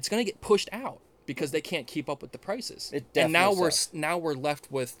 it's gonna get pushed out because they can't keep up with the prices. It definitely now we're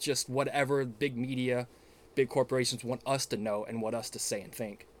left with just whatever big media, big corporations want us to know and want us to say and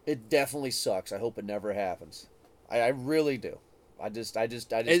think. It definitely sucks. I hope it never happens. I really do. I just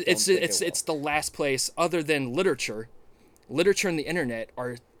it's the last place other than literature. Literature and the internet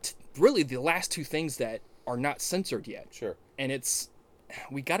are really the last two things that are not censored yet. Sure. And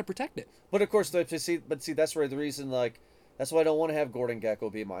we got to protect it. But of course, that's where the reason, like, that's why I don't want to have Gordon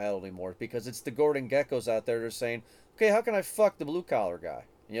Gekko be my idol anymore, because it's the Gordon Gekkos out there that are saying, okay, how can I fuck the blue collar guy?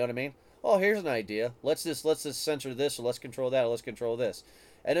 You know what I mean? Oh, here's an idea. Let's just censor this, or let's control that, or let's control this.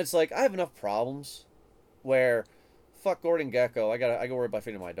 And it's like, I have enough problems where, fuck Gordon Gekko, I go worry about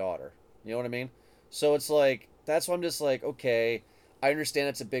feeding my daughter. You know what I mean? So it's like, that's why I'm just like, okay, I understand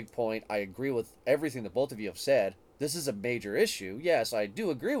it's a big point. I agree with everything that both of you have said. This is a major issue. Yes, I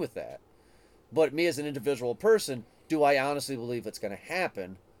do agree with that. But me as an individual person, do I honestly believe it's going to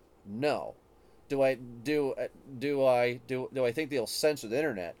happen? No. Do I think they'll censor the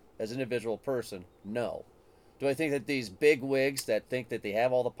internet as an individual person? No. Do I think that these big wigs that think that they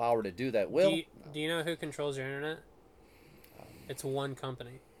have all the power to do that will? Do you know who controls your internet? It's one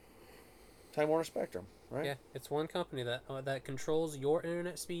company. Time Warner Spectrum, right? Yeah, it's one company that controls your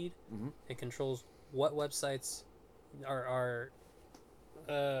internet speed and controls what websites are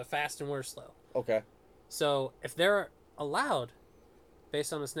fast and where slow. Okay. So if they're allowed,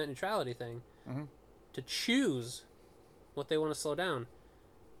 based on this net neutrality thing, to choose what they want to slow down,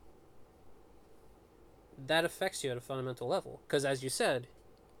 that affects you at a fundamental level. Because as you said,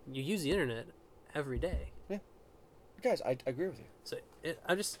 you use the internet every day. Yeah. Guys, I agree with you. So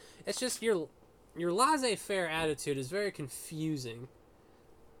it's just your laissez-faire attitude is very confusing,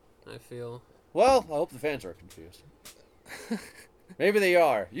 I feel. Well, I hope the fans are confused. Maybe they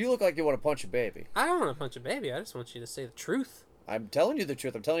are. You look like you want to punch a baby. I don't want to punch a baby. I just want you to say the truth. I'm telling you the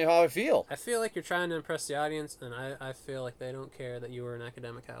truth. I'm telling you how I feel. I feel like you're trying to impress the audience, and I feel like they don't care that you were an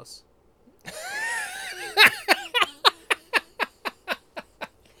academic house.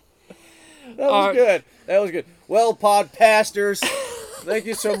 That was good. That was good. Well, pod pastors, Thank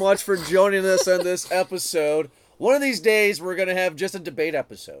you so much for joining us on this episode. One of these days, we're going to have just a debate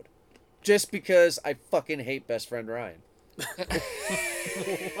episode. Just because I fucking hate Best Friend Ryan.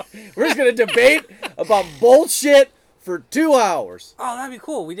 We're just going to debate about bullshit for 2 hours. Oh, that'd be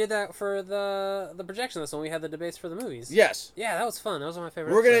cool. We did that for the projection list when we had the debates for the movies. Yes. Yeah, that was fun. That was one of my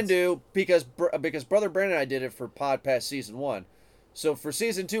favorite We're going to episodes. do, because Brother Brandon and I did it for Pod Pass Season 1. So for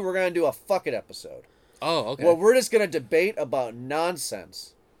Season 2, we're going to do a fuck it episode. Oh, okay. Well, we're just going to debate about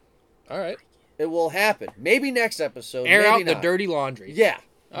nonsense. All right. It will happen. Maybe next episode. Air maybe out the not. dirty laundry. Yeah.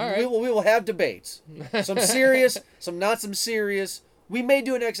 All right. We will have debates. Some serious, some not some serious. We may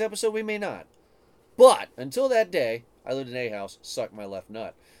do a next episode, we may not. But until that day, I lived in a house, suck my left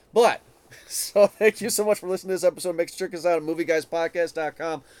nut. But, so thank you so much for listening to this episode. Make sure to check us out at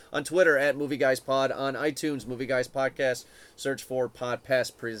movieguyspodcast.com, on Twitter at movieguyspod, on iTunes, Movie Guys Podcast. Search for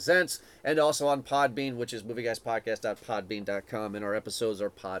Podpass Presents, and also on Podbean, which is movieguyspodcast.podbean.com, and our episodes are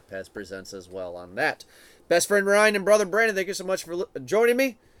Podpass Presents as well on that. Best friend Ryan and brother Brandon, thank you so much for joining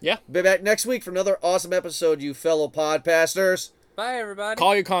me. Yeah. Be back next week for another awesome episode, you fellow podcasters. Bye, everybody.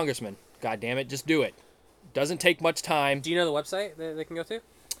 Call your congressman. God damn it, just do it. Doesn't take much time. Do you know the website that they can go to?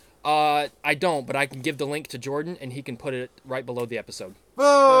 I don't, but I can give the link to Jordan, and he can put it right below the episode.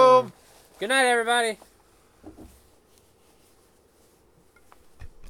 Boom! Good night, everybody.